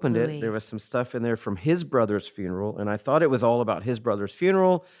I opened Louis. it, there was some stuff in there from his brother's funeral. And I thought it was all about his brother's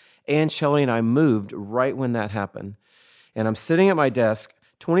funeral. And Shelley and I moved right when that happened. And I'm sitting at my desk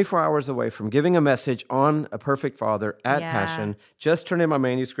 24 hours away from giving a message on A Perfect Father at Passion, just turned in my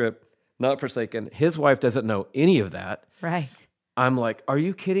manuscript, not forsaken. His wife doesn't know any of that. Right. I'm like, are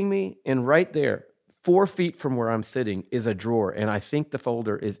you kidding me? And right there, 4 feet from where I'm sitting is a drawer, and I think the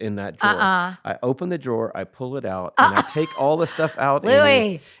folder is in that drawer. I open the drawer, I pull it out, and I take all the stuff out.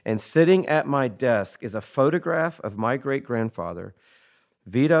 Louis. And sitting at my desk is a photograph of my great-grandfather,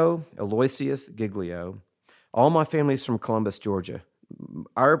 Vito Aloysius Giglio. All my family's from Columbus, Georgia.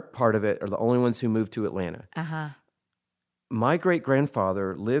 Our part of it are the only ones who moved to Atlanta. My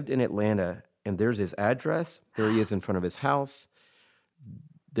great-grandfather lived in Atlanta, and there's his address. There he is in front of his house.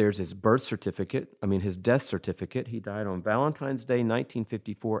 There's his birth certificate, his death certificate. He died on Valentine's Day,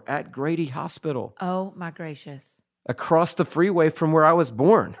 1954, at Grady Hospital. Oh, my gracious. Across the freeway from where I was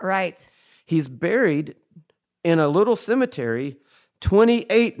born. Right. He's buried in a little cemetery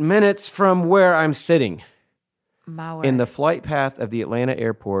 28 minutes from where I'm sitting. My word. In the flight path of the Atlanta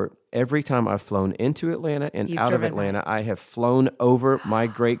airport, every time I've flown into Atlanta and out of Atlanta, I have flown over my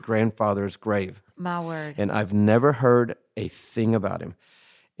great-grandfather's grave. My word. And I've never heard a thing about him.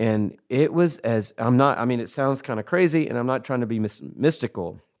 And it was it sounds kind of crazy, and I'm not trying to be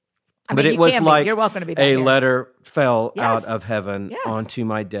mystical, but it was like You're welcome to be a letter fell out of heaven Yes. onto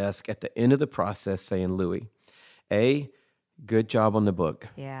my desk at the end of the process saying, Louis, A, good job on the book.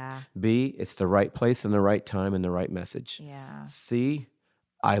 Yeah. B, it's the right place and the right time and the right message. Yeah. C,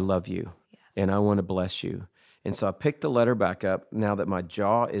 I love you, and I want to bless you. And so I picked the letter back up now that my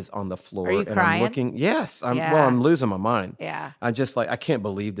jaw is on the floor. Are you and crying? I'm looking. Yes. Yeah. I'm losing my mind. Yeah. I'm just like, I can't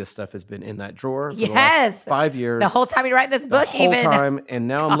believe this stuff has been in that drawer for the Yes. last 5 years. The whole time you're writing this book, the whole even. time. And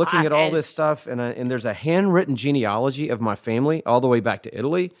now I'm looking at all this Gosh. stuff, and there's a handwritten genealogy of my family all the way back to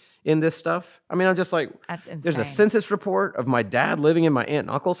Italy in this stuff. I'm just like, That's insane. there's a census report of my dad living in my aunt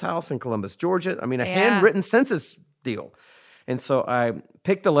and uncle's house in Columbus, Georgia. A handwritten census deal. And so I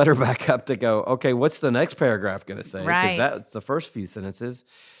picked the letter back up to go, okay, what's the next paragraph going to say? Right. Because that's the first few sentences.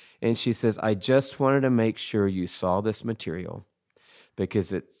 And she says, I just wanted to make sure you saw this material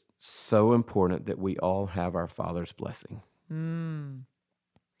because it's so important that we all have our Father's blessing.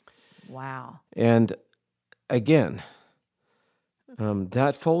 Wow. And again,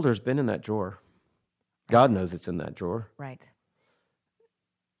 that folder's been in that drawer. God knows it's in that drawer. Right.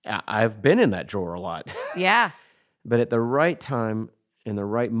 I've been in that drawer a lot. Yeah. But at the right time, in the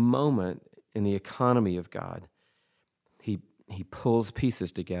right moment, in the economy of God, he pulls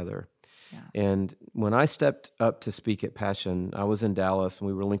pieces together. Yeah. And when I stepped up to speak at Passion, I was in Dallas, and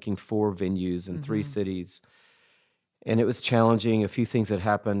we were linking 4 venues in 3 cities. And it was challenging. A few things had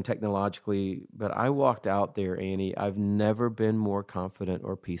happened technologically, but I walked out there, Annie. I've never been more confident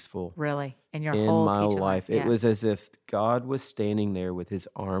or peaceful Really? In your in whole my teacher life. Yeah. It was as if God was standing there with his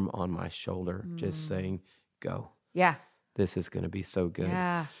arm on my shoulder, just saying, go. Yeah. This is going to be so good.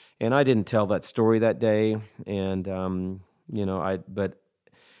 Yeah. And I didn't tell that story that day. And, but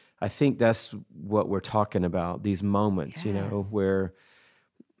I think that's what we're talking about, these moments, where,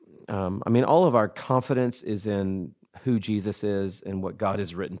 all of our confidence is in who Jesus is and what God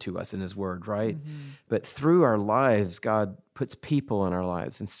has written to us in his word, right? But through our lives, God puts people in our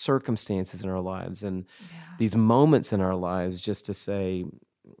lives and circumstances in our lives and these moments in our lives just to say,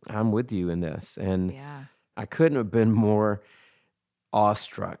 I'm with you in this. And I couldn't have been more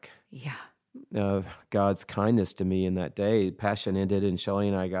awestruck of God's kindness to me in that day. Passion ended, and Shelley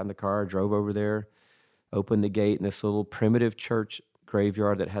and I got in the car, drove over there, opened the gate in this little primitive church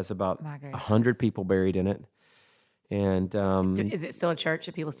graveyard that has about 100 people buried in it. And Is it still a church?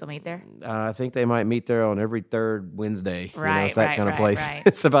 Do people still meet there? I think they might meet there on every third Wednesday. Right, It's that right, kind of right, place. right.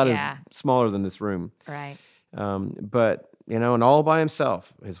 It's about Yeah. as smaller than this room. Right. But, and all by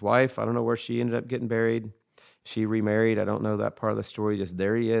himself. His wife, I don't know where she ended up getting buried. She remarried. I don't know that part of the story. Just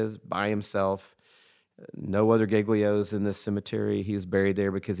there he is by himself. No other Giglios in this cemetery. He was buried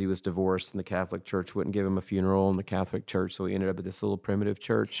there because he was divorced, and the Catholic Church wouldn't give him a funeral in the Catholic Church, so he ended up at this little primitive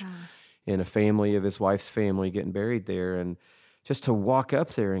church in a family of his wife's family getting buried there. And just to walk up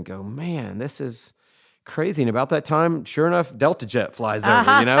there and go, man, this is crazy. And about that time, sure enough, Delta Jet flies over,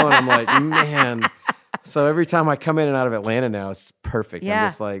 and I'm like, man. So every time I come in and out of Atlanta now, it's perfect. Yeah. I'm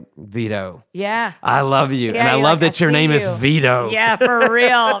just like, Vito, Yeah. I love you. Yeah, And I you're love like, that I your see name is you. Vito. Yeah, for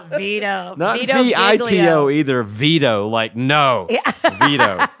real. Vito. Not Vito Vito Giglio. either. Vito. Like, no.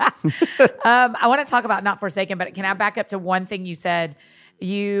 Vito. I want to talk about not forsaken, but can I back up to one thing you said?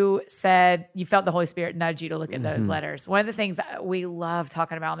 You said you felt the Holy Spirit nudge you to look at those letters. One of the things we love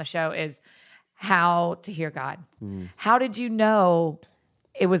talking about on the show is how to hear God. How did you know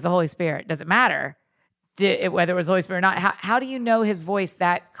it was the Holy Spirit? Does it matter whether it was the Holy Spirit or not? How do you know his voice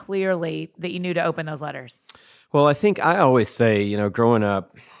that clearly that you knew to open those letters? Well, I think I always say, growing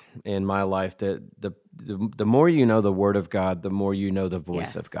up in my life, that the more you know the Word of God, the more you know the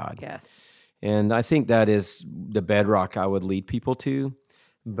voice of God. Yes. And I think that is the bedrock I would lead people to.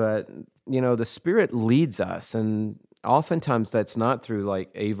 But, the Spirit leads us, and oftentimes that's not through like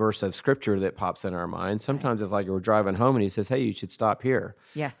a verse of Scripture that pops in our mind. Sometimes it's like we're driving home and he says, hey, you should stop here.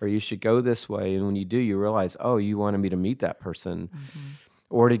 Yes. Or you should go this way. And when you do, you realize, oh, you wanted me to meet that person.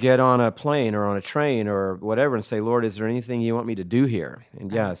 Or to get on a plane or on a train or whatever and say, Lord, is there anything you want me to do here?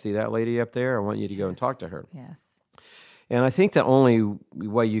 And see that lady up there? I want you to go and talk to her. Yes. And I think the only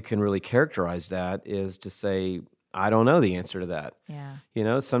way you can really characterize that is to say, I don't know the answer to that.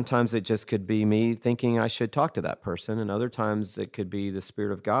 Yeah. Sometimes it just could be me thinking I should talk to that person, and other times it could be the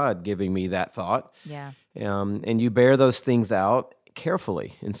Spirit of God giving me that thought. Yeah. And you bear those things out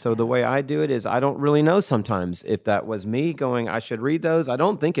carefully. And so the way I do it is I don't really know sometimes if that was me going, I should read those. I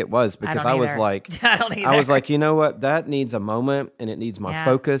don't think it was, because I was like, I don't either. I was like, you know what? That needs a moment, and it needs my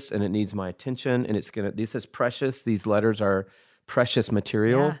focus, and it needs my attention, and this is precious. These letters are precious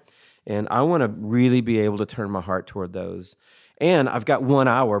material. Yeah. And I want to really be able to turn my heart toward those. And I've got 1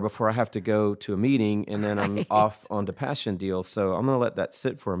 hour before I have to go to a meeting, and then I'm off on the Passion Deal. So I'm going to let that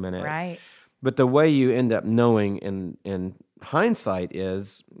sit for a minute. Right. But the way you end up knowing in hindsight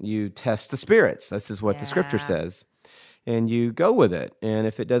is you test the spirits. This is what the Scripture says. And you go with it. And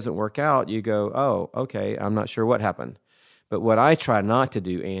if it doesn't work out, you go, oh, okay, I'm not sure what happened. But what I try not to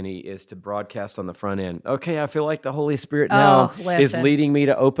do, Annie, is to broadcast on the front end. Okay, I feel like the Holy Spirit now is leading me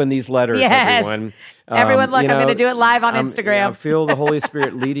to open these letters, everyone. Everyone, look, I'm going to do it live on Instagram. I feel the Holy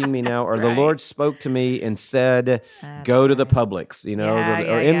Spirit leading me now, or the Lord spoke to me and said, go to the Publix,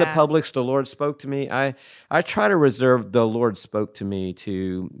 or in the Publix, the Lord spoke to me. I try to reserve the Lord spoke to me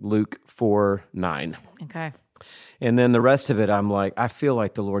to Luke 4:9. Okay. And then the rest of it, I'm like, I feel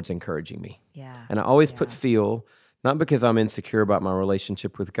like the Lord's encouraging me. Yeah. And I always put feel. Not because I'm insecure about my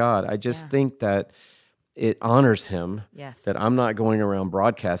relationship with God. I just think that it honors him that I'm not going around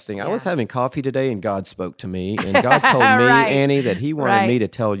broadcasting. I was having coffee today and God spoke to me. And God told me, Annie, that he wanted me to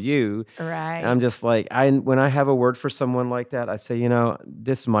tell you. Right. And I'm just like, when I have a word for someone like that, I say,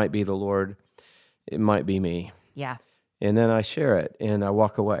 this might be the Lord. It might be me. Yeah. And then I share it and I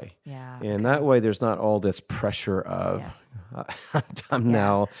walk away. Yeah. And that way there's not all this pressure of, I'm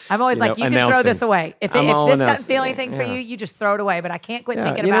now. I'm always like, you can throw this away. If this doesn't feel anything for you, you just throw it away. But I can't quit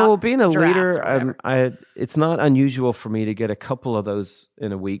thinking about being a leader, it's not unusual for me to get a couple of those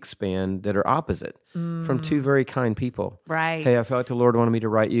in a week span that are opposite from two very kind people. Right. Hey, I felt like the Lord wanted me to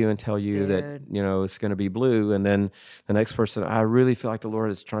write you and tell you that, it's going to be blue. And then the next person, I really feel like the Lord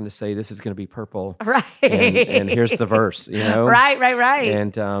is trying to say this is going to be purple. Right. And here's the verse, Right.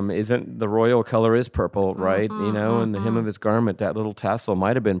 And isn't the royal color is purple, right? And the hem of his garment, that little tassel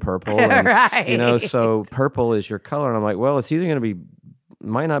might have been purple. And, right. So purple is your color. And I'm like, well, it's either going to be,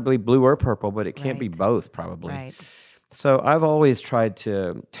 might not be blue or purple, but it can't be both probably. Right. So I've always tried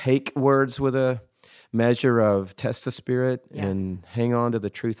to take words with a measure of test the spirit and hang on to the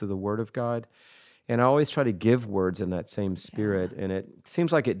truth of the Word of God. And I always try to give words in that same spirit. And it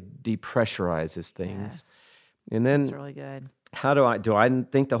seems like it depressurizes things. Yes. And then that's really good. How do I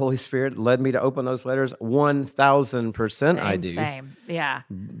think the Holy Spirit led me to open those letters? 1,000% I do. Same. Yeah.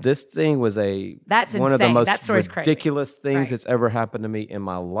 This thing was That's one of the insane. most That story's ridiculous crazy. things that's ever happened to me in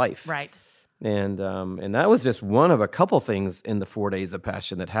my life. Right. And that was just one of a couple things in the 4 days of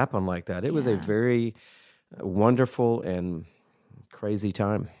Passion that happened like that. It was a very wonderful and crazy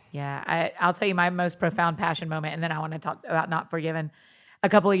time. Yeah, I'll tell you my most profound passion moment, and then I want to talk about Not Forgiven. A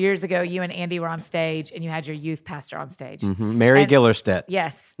couple of years ago, you and Andy were on stage, and you had your youth pastor on stage. Mary Gillerstedt.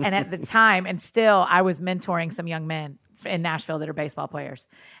 Yes, and at the time, and still, I was mentoring some young men in Nashville that are baseball players,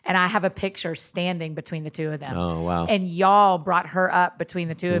 and I have a picture standing between the two of them. Oh, wow. And y'all brought her up between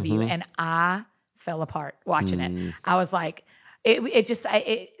the two of you, and I fell apart watching it. I was like,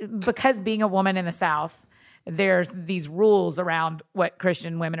 because being a woman in the South, there's these rules around what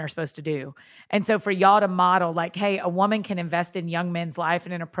Christian women are supposed to do. And so for y'all to model like, hey, a woman can invest in young men's life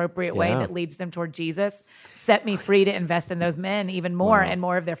in an appropriate way that leads them toward Jesus, set me free to invest in those men even more and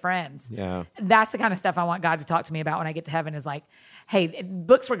more of their friends. Yeah. That's the kind of stuff I want God to talk to me about when I get to heaven is like, hey,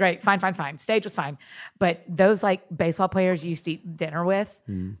 books were great. Fine. Stage was fine. But those like baseball players you used to eat dinner with,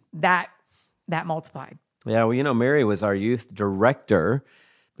 that multiplied. Yeah, well, Mary was our youth director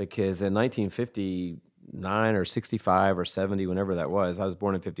because in 1959 or 65 or 70, whenever that was, I was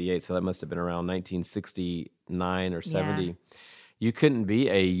born in 58, so that must have been around 1969 or 70. Yeah. You couldn't be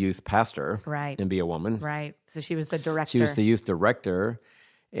a youth pastor Right. and be a woman. Right. So she was the director. She was the youth director,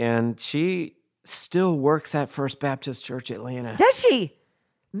 and she still works at First Baptist Church Atlanta. Does she?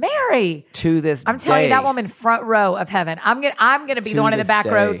 Mary. To this I'm telling day. you, that woman front row of heaven. I'm gonna be the one in the this back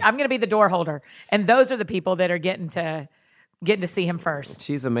row. day. I'm gonna be the door holder. And those are the people that are getting to see him first.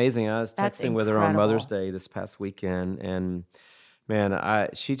 She's amazing. I was That's texting with her on incredible. Mother's Day this past weekend, and man,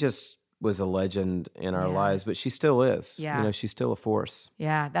 she just was a legend in our lives, but she still is. Yeah. She's still a force.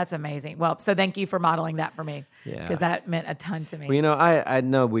 Yeah, that's amazing. Well, so thank you for modeling that for me. Yeah. Because that meant a ton to me. Well, I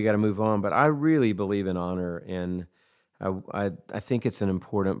know we got to move on, but I really believe in honor, and I think it's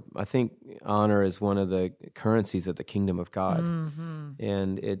I think honor is one of the currencies of the kingdom of God,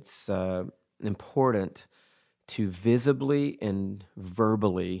 and it's important to visibly and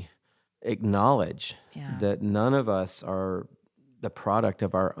verbally acknowledge that none of us are the product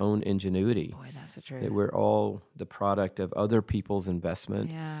of our own ingenuity. Boy, that's the truth. That we're all the product of other people's investment.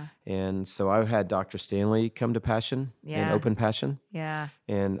 Yeah. And so I've had Dr. Stanley come to Passion and Open Passion. Yeah.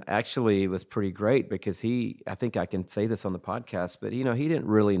 And actually it was pretty great because I think I can say this on the podcast, but he didn't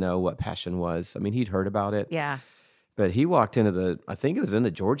really know what Passion was. I mean, he'd heard about it. Yeah. But he walked into I think it was in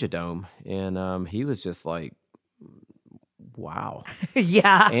the Georgia Dome, and he was just like, wow.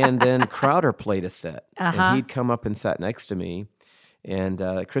 Yeah. And then Crowder played a set, and he'd come up and sat next to me. And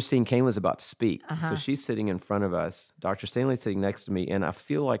Christine Kane was about to speak. So she's sitting in front of us. Dr. Stanley's sitting next to me, and I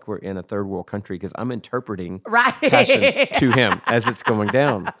feel like we're in a third world country because I'm interpreting Passion to him as it's going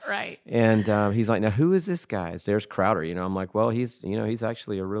down. Right. And he's like, now, who is this guy? There's Crowder. I'm like, well, he's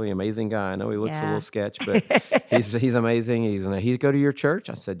actually a really amazing guy. I know he looks a little sketch, but he's amazing. He'd go to your church?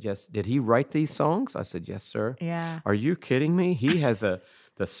 I said, yes. Did he write these songs? I said, yes, sir. Yeah. Are you kidding me? He has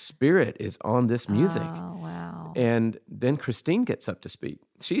the spirit is on this music. Oh, wow. And then Christine gets up to speak.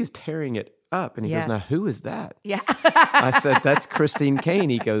 She is tearing it up. And he goes, now, who is that? Yeah. I said, that's Christine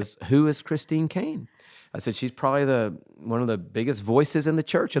Kane. He goes, who is Christine Kane? I said, she's probably one of the biggest voices in the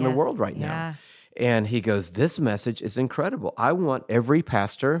church in the world right now. And he goes, this message is incredible. I want every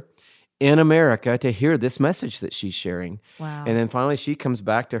pastor in America to hear this message that she's sharing. Wow. And then finally she comes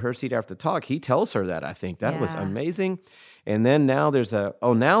back to her seat after the talk. He tells her that. I think that was amazing. And then now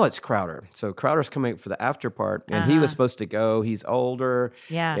now it's Crowder. So Crowder's coming for the after part, and he was supposed to go. He's older.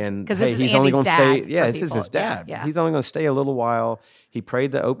 Yeah. And Because he's only going to stay. Yeah, this is people. his dad. Yeah. He's only going to stay a little while. He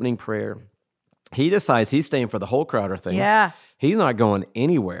prayed the opening prayer. He decides he's staying for the whole Crowder thing. Yeah. He's not going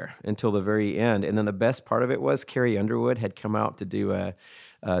anywhere until the very end. And then the best part of it was Carrie Underwood had come out to do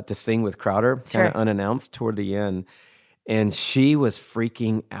to sing with Crowder, kind of unannounced toward the end. And she was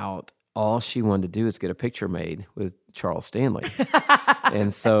freaking out. All she wanted to do is get a picture made with Charles Stanley.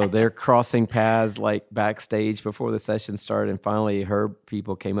 And so they're crossing paths like backstage before the session started. And finally her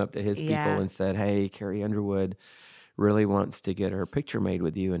people came up to his people and said, hey, Carrie Underwood really wants to get her picture made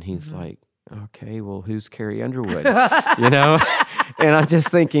with you. And he's like, okay, well, who's Carrie Underwood? And I'm just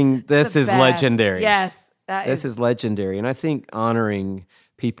thinking, this is legendary. Yes. This is legendary. And I think honoring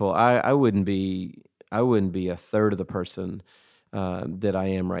people, I wouldn't be a third of the person that I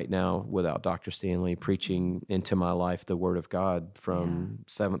am right now without Dr. Stanley preaching into my life the Word of God from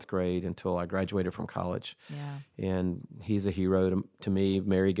 7th grade until I graduated from college. Yeah. And he's a hero to me.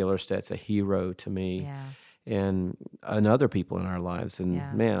 Mary Gillerstedt's a hero to me. Yeah. And other people in our lives. And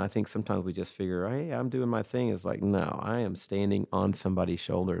man, I think sometimes we just figure, hey, I'm doing my thing. It's like, no, I am standing on somebody's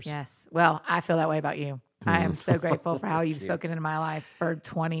shoulders. Yes. Well, I feel that way about you. I am so grateful for how you've spoken into my life for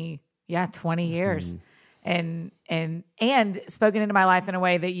 20 years. And spoken into my life in a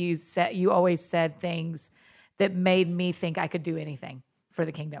way that you always said things that made me think I could do anything for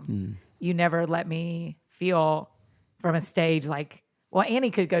the kingdom. You never let me feel from a stage like well,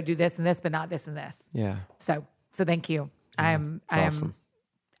 Annie could go do this and this, but not this and this. Yeah. So thank you. Awesome.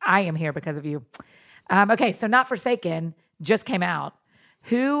 I am here because of you. Okay. So Not Forsaken just came out.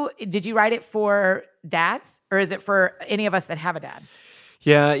 Who did you write it for? Dads, or is it for any of us that have a dad?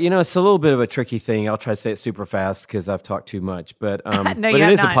 Yeah, it's a little bit of a tricky thing. I'll try to say it super fast because I've talked too much. But No, but you it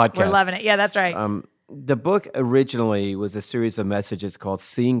have is not. a podcast. We're loving it. Yeah, that's right. The book originally was a series of messages called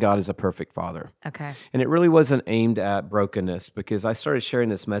Seeing God as a Perfect Father. Okay. And it really wasn't aimed at brokenness because I started sharing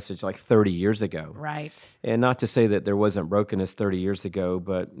this message like 30 years ago. Right. And not to say that there wasn't brokenness 30 years ago,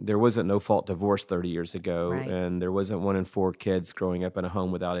 but there wasn't no-fault divorce 30 years ago. Right. And there wasn't 1 in 4 kids growing up in a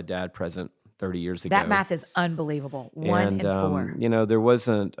home without a dad present 30 years ago. That math is unbelievable. 1 in 4. There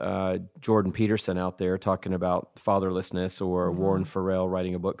wasn't Jordan Peterson out there talking about fatherlessness or Warren Farrell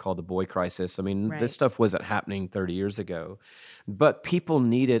writing a book called The Boy Crisis. I mean, this stuff wasn't happening 30 years ago. But people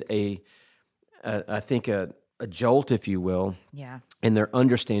needed I think a jolt, if you will, in their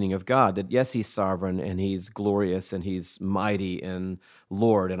understanding of God, that yes, he's sovereign and he's glorious and he's mighty and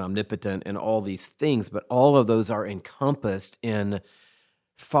Lord and omnipotent and all these things, but all of those are encompassed in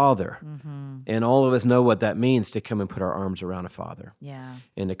Father. And all of us know what that means to come and put our arms around a father. Yeah.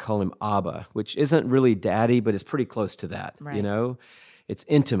 And to call him Abba, which isn't really daddy, but it's pretty close to that. Right. It's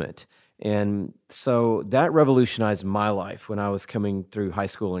intimate. And so that revolutionized my life when I was coming through high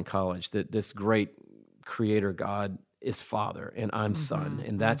school and college, that this great creator God is Father and I'm Son.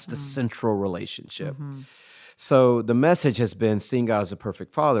 And that's the central relationship. So the message has been seeing God as a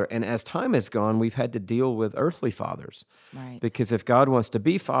perfect father. And as time has gone, we've had to deal with earthly fathers. Right. Because if God wants to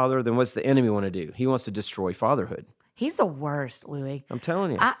be father, then what's the enemy want to do? He wants to destroy fatherhood. He's the worst, Louis. I'm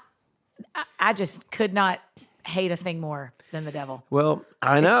telling you. I just could not hate a thing more than the devil. Well,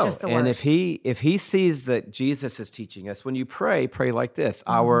 I know. Just the and worst. if he sees that Jesus is teaching us, when you pray like this.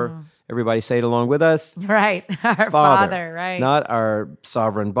 Everybody say it along with us. Right. Our Father, right. Not our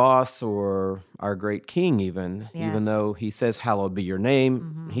sovereign boss or our great king even though he says, hallowed be your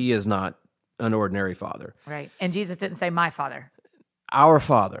name. He is not an ordinary father. Right. And Jesus didn't say my Father. Our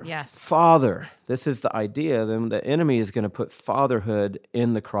Father. Yes. Father. This is the idea. Then the enemy is going to put fatherhood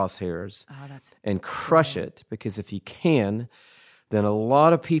in the crosshairs and crush it, because if he can, then a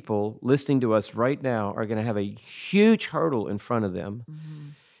lot of people listening to us right now are going to have a huge hurdle in front of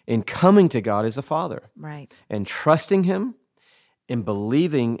them in coming to God as a father. Right. And trusting him and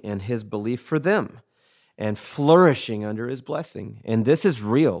believing in his belief for them and flourishing under his blessing. And this is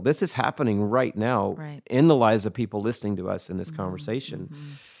real. This is happening right now in the lives of people listening to us in this conversation.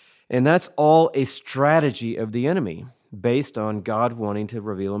 And that's all a strategy of the enemy based on God wanting to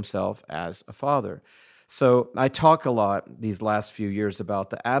reveal himself as a father. So I talk a lot these last few years about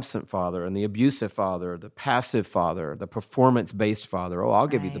the absent father and the abusive father, the passive father, the performance-based father. Oh, I'll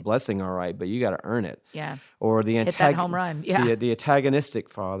give you the blessing, all right, but you got to earn it. Yeah. Or the hit that home run. Yeah. The antagonistic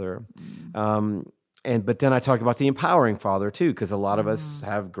father. But then I talk about the empowering father too, because a lot of us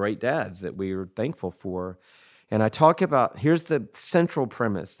have great dads that we are thankful for. And I talk about, here's the central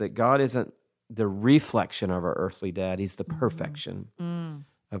premise, that God isn't the reflection of our earthly dad. He's the perfection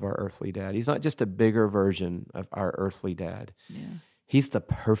of our earthly dad. He's not just a bigger version of our earthly dad. Yeah. He's the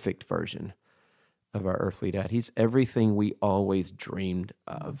perfect version of our earthly dad. He's everything we always dreamed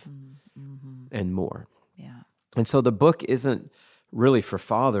of and more. Yeah. And so the book isn't really for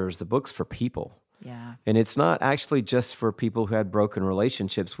fathers. The book's for people. Yeah. And it's not actually just for people who had broken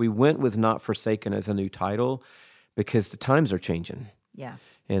relationships. We went with Not Forsaken as a new title because the times are changing. Yeah.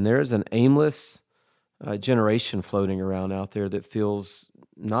 And there's an aimless generation floating around out there that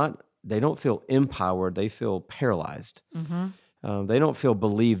they don't feel empowered, they feel paralyzed. They don't feel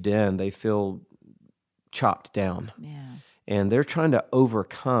believed in, they feel chopped down. Yeah. And they're trying to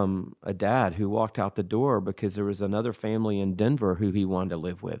overcome a dad who walked out the door because there was another family in Denver who he wanted to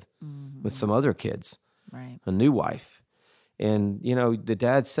live with some other kids, a new wife. And, the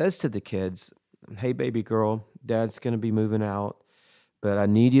dad says to the kids, hey, baby girl, dad's going to be moving out, but I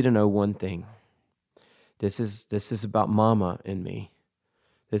need you to know one thing. This is about mama and me.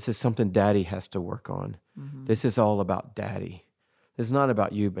 This is something daddy has to work on. This is all about daddy. This is not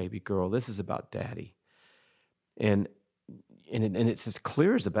about you, baby girl. This is about daddy. And it's as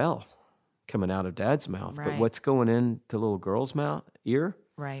clear as a bell coming out of dad's mouth. Right. But what's going into little girl's ear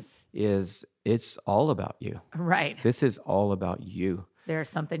is it's all about you. Right. This is all about you. There's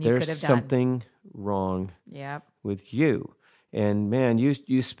something you could have done. There's something wrong Yep. with you. And man,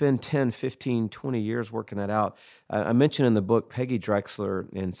 you spend 10, 15, 20 years working that out. I mentioned in the book, Peggy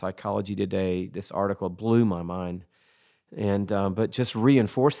Drexler in Psychology Today, this article blew my mind. And but just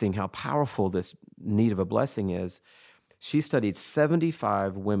reinforcing how powerful this need of a blessing is. She studied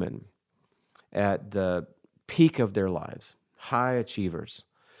 75 women at the peak of their lives, high achievers,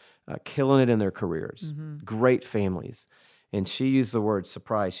 killing it in their careers, great families. And she used the word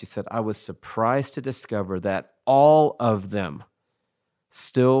surprise. She said, I was surprised to discover that all of them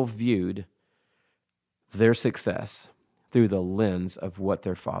still viewed their success through the lens of what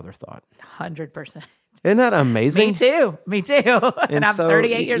their father thought. 100%. Isn't that amazing? Me too. And I'm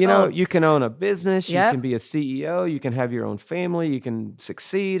 38 years old. You can own a business, you Yep. can be a CEO, you can have your own family, you can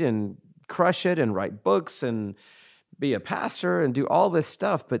succeed and crush it and write books and be a pastor and do all this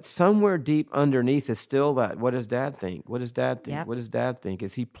stuff. But somewhere deep underneath is still that, what does dad think? What does dad think? Yep. What does dad think?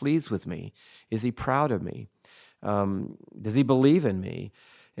 Is he pleased with me? Is he proud of me? Does he believe in me?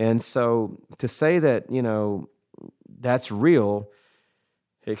 And so to say that, that's real,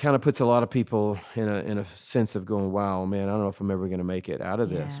 it kind of puts a lot of people in a sense of going, wow, man, I don't know if I'm ever going to make it out of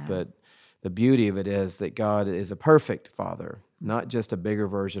this. Yeah. But the beauty of it is that God is a perfect father, not just a bigger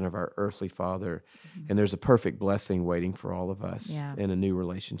version of our earthly father. And there's a perfect blessing waiting for all of us in a new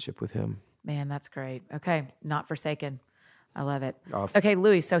relationship with him. Man, that's great. Okay. Not forsaken. I love it. Awesome. Okay,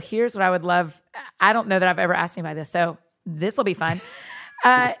 Louis. So here's what I would love. I don't know that I've ever asked anybody this, so this will be fun.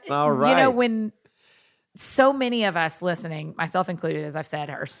 All right. When so many of us listening, myself included, as I've said,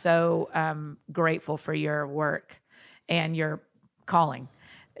 are so grateful for your work and your calling.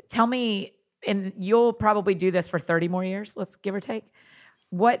 Tell me, and you'll probably do this for 30 more years, let's give or take.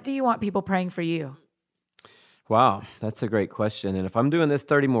 What do you want people praying for you? Wow, that's a great question. And if I'm doing this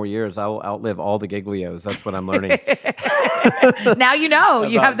 30 more years, I will outlive all the Giglios. That's what I'm learning. Now you know.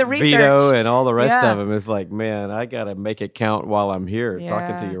 You have the research. Vito and all the rest Yeah. of them. It's like, man, I got to make it count while I'm here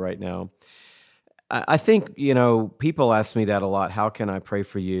talking Yeah. to you right now. I think, people ask me that a lot. How can I pray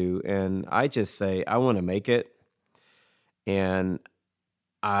for you? And I just say, I want to make it. And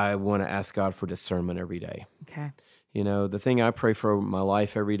I want to ask God for discernment every day. Okay. The thing I pray for my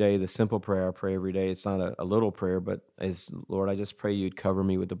life every day, the simple prayer I pray every day, it's not a little prayer, but is, Lord, I just pray you'd cover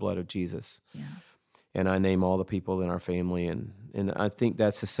me with the blood of Jesus. Yeah. And I name all the people in our family. And I think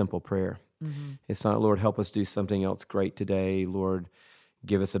that's a simple prayer. Mm-hmm. It's not, Lord, help us do something else great today. Lord,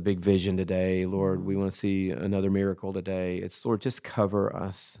 give us a big vision today. Lord, we want to see another miracle today. It's, Lord, just cover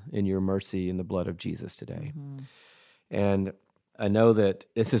us in your mercy in the blood of Jesus today. Mm-hmm. And I know that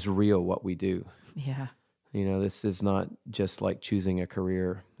this is real what we do. Yeah. This is not just like choosing a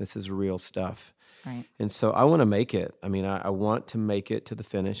career. This is real stuff. Right. And so I want to make it. I mean, I want to make it to the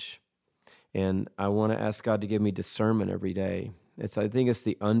finish. And I want to ask God to give me discernment every day. I think it's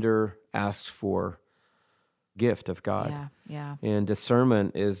the under-asked for gift of God. Yeah. Yeah. And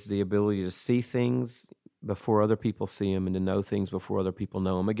discernment is the ability to see things before other people see them and to know things before other people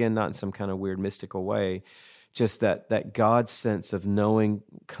know them. Again, not in some kind of weird mystical way, just that God sense of knowing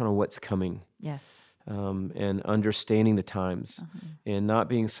kind of what's coming. Yes. And understanding the times and not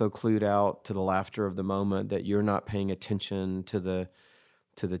being so clued out to the laughter of the moment that you're not paying attention to the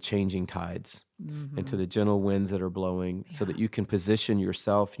changing tides and to the gentle winds that are blowing so that you can position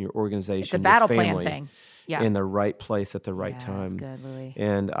yourself and your organization, It's a battle your plan family thing. Yeah. in the right place at the right That's time. good, Louis.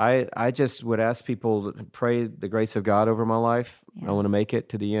 And I just would ask people to pray the grace of God over my life. Yeah. I want to make it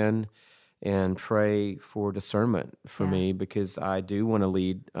to the end and pray for discernment for me because I do want to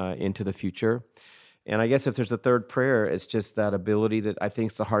lead into the future. And I guess if there's a third prayer, it's just that ability that I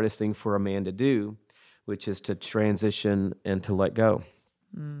think is the hardest thing for a man to do, which is to transition and to let go.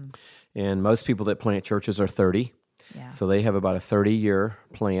 And most people that plant churches are 30. Yeah. So they have about a 30-year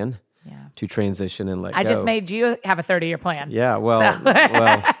plan to transition and let go. I just made you have a 30-year plan. Yeah, well, So-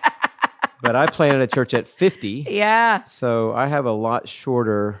 but I planted a church at 50. Yeah. So I have a lot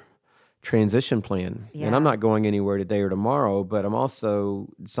shorter transition plan. Yeah. And I'm not going anywhere today or tomorrow, but it's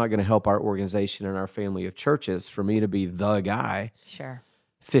not going to help our organization and our family of churches for me to be the guy Sure.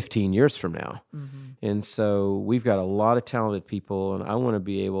 15 years from now. Mm-hmm. And so we've got a lot of talented people, and I want to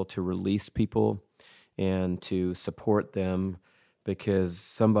be able to release people and to support them because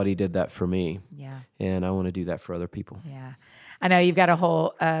somebody did that for me. Yeah. And I want to do that for other people. Yeah. I know you've got a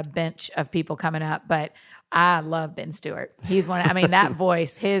whole bench of people coming up, but I love Ben Stewart. He's that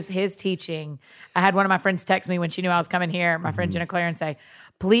voice, his teaching. I had one of my friends text me when she knew I was coming here, my friend Jenna Claire, and say,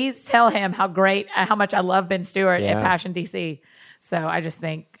 please tell him how much I love Ben Stewart at Passion DC. So I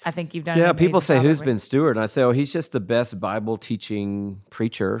think you've done an amazing people say, job who's over Ben Stewart? And I say, he's just the best Bible teaching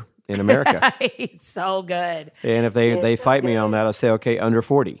preacher in America. He's so good. And if they fight me on that, I'll say, okay, under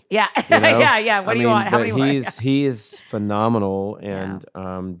 40. Yeah. You know? Yeah. What do you want? How but many you want? he is phenomenal.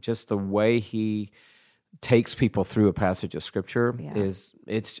 And just the way he takes people through a passage of scripture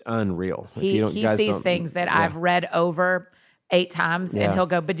it's unreal. He sees things that I've read over 8 times and he'll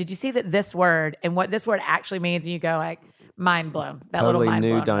go, but did you see that this word and what this word actually means? And you go like, mind blown. That totally little mind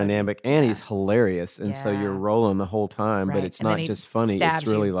new blown dynamic, emoji. and he's hilarious, and so you're Yeah. rolling the whole time. Right. But it's And then not he just funny; it's stabs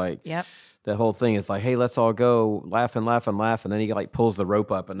really you. like Yep. the whole thing is like, hey, let's all go laugh and laugh and laugh, and then he like pulls the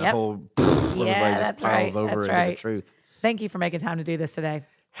rope up, and the Yep. whole Yeah, everybody just that's piles right. over That's into right. the truth. Thank you for making time to do this today.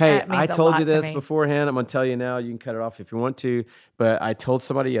 Hey, That means I a told lot you to this me. beforehand. I'm going to tell you now. You can cut it off if you want to. But I told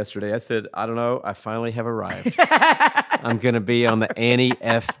somebody yesterday, I said, I don't know. I finally have arrived. I'm going to be on the Annie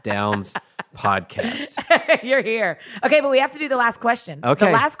F. Downs podcast. You're here. Okay, but we have to do the last question. Okay.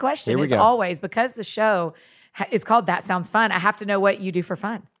 The last question Here we is go. always, because the show is called That Sounds Fun, I have to know what you do for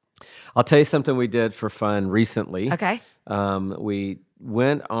fun. I'll tell you something we did for fun recently. Okay. We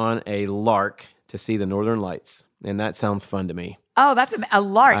went on a lark to see the Northern Lights, and that sounds fun to me. Oh, that's a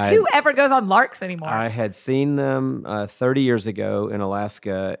lark. Who ever goes on larks anymore? I had seen them 30 years ago in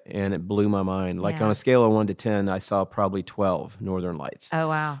Alaska, and it blew my mind. Like Yeah. on a scale of 1 to 10, I saw probably 12 Northern Lights. Oh,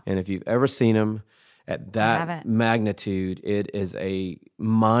 wow. And if you've ever seen them at that haven't. magnitude, it is a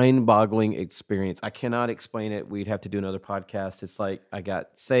mind-boggling experience. I cannot explain it. We'd have to do another podcast. It's like I got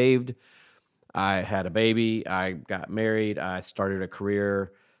saved, I had a baby, I got married, I started a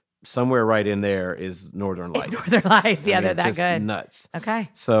career. Somewhere right in there is Northern Lights. It's Northern Lights. Yeah, I mean, they're that just good. nuts. Okay.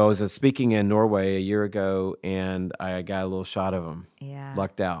 So I was speaking in Norway a year ago, and I got a little shot of them. Yeah.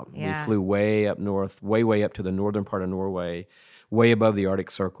 Lucked out. Yeah. We flew way up north, way up to the northern part of Norway, way above the Arctic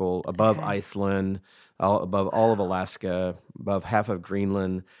Circle, above Iceland, above all of Alaska, above half of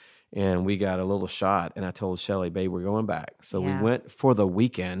Greenland, and we got a little shot. And I told Shelly, babe, we're going back. So Yeah. we went for the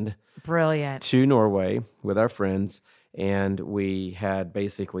weekend Brilliant. to Norway with our friends, and we had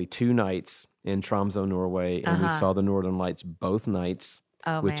basically 2 nights in Tromsø, Norway, and we saw the Northern Lights both nights,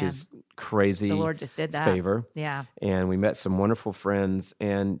 Oh, which man. is crazy. The Lord just did that. Favor. Yeah. And we met some wonderful friends.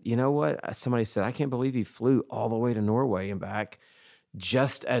 And you know what? Somebody said, I can't believe you flew all the way to Norway and back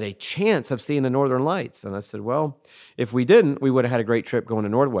just at a chance of seeing the Northern Lights. And I said, well, if we didn't, we would have had a great trip going to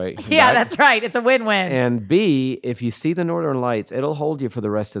Norway. and Yeah, back. that's right. It's a win-win. And B, if you see the Northern Lights, it'll hold you for the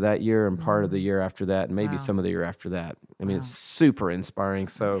rest of that year and part of the year after that, and maybe some of the year after that. I mean, it's super inspiring.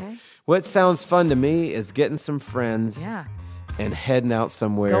 So Okay. what sounds fun to me is getting some friends Yeah. and heading out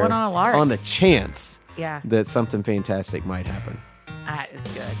somewhere Going on a lark. on the chance Yeah. that something fantastic might happen. That is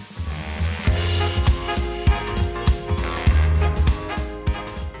good.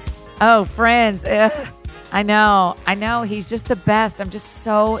 Oh, friends. I know. He's just the best. I'm just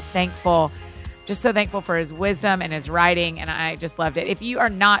so thankful. Just so thankful for his wisdom and his writing, and I just loved it. If you are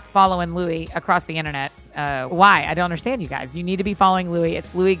not following Louis across the internet, why? I don't understand you guys. You need to be following Louis.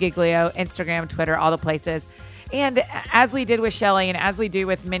 It's Louis Giglio, Instagram, Twitter, all the places. And as we did with Shelly, and as we do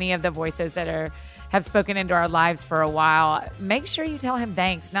with many of the voices that have spoken into our lives for a while, make sure you tell him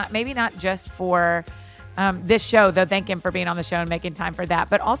thanks. Maybe not just for this show, though. Thank him for being on the show and making time for that,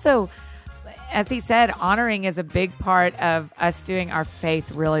 but also, as he said, honoring is a big part of us doing our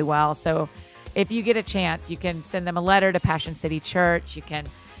faith really well. So if you get a chance, you can send them a letter to Passion City Church. You can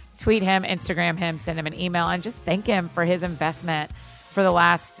tweet him, Instagram him, send him an email, and just thank him for his investment for the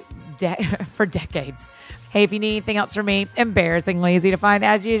last for decades. Hey, if you need anything else from me, embarrassingly easy to find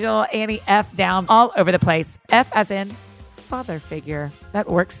as usual. Annie F. Downs all over the place. F as in father figure. That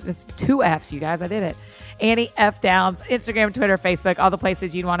works. It's 2 F's, you guys. I did it. Annie F. Downs, Instagram, Twitter, Facebook, all the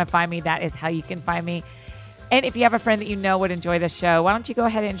places you'd want to find me. That is how you can find me. And if you have a friend that you know would enjoy the show, why don't you go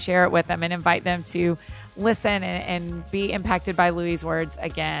ahead and share it with them and invite them to listen and be impacted by Louis' words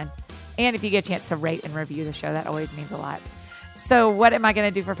again. And if you get a chance to rate and review the show, that always means a lot. So what am I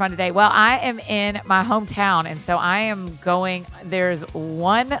going to do for fun today? Well, I am in my hometown, and so I am going, there's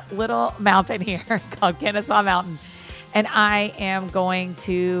one little mountain here called Kennesaw Mountain, and I am going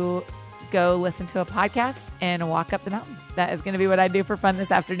to go listen to a podcast and walk up the mountain. That is going to be what I do for fun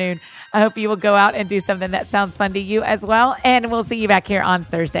this afternoon. I hope you will go out and do something that sounds fun to you as well, and we'll see you back here on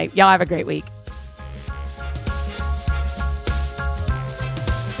Thursday. Y'all have a great week.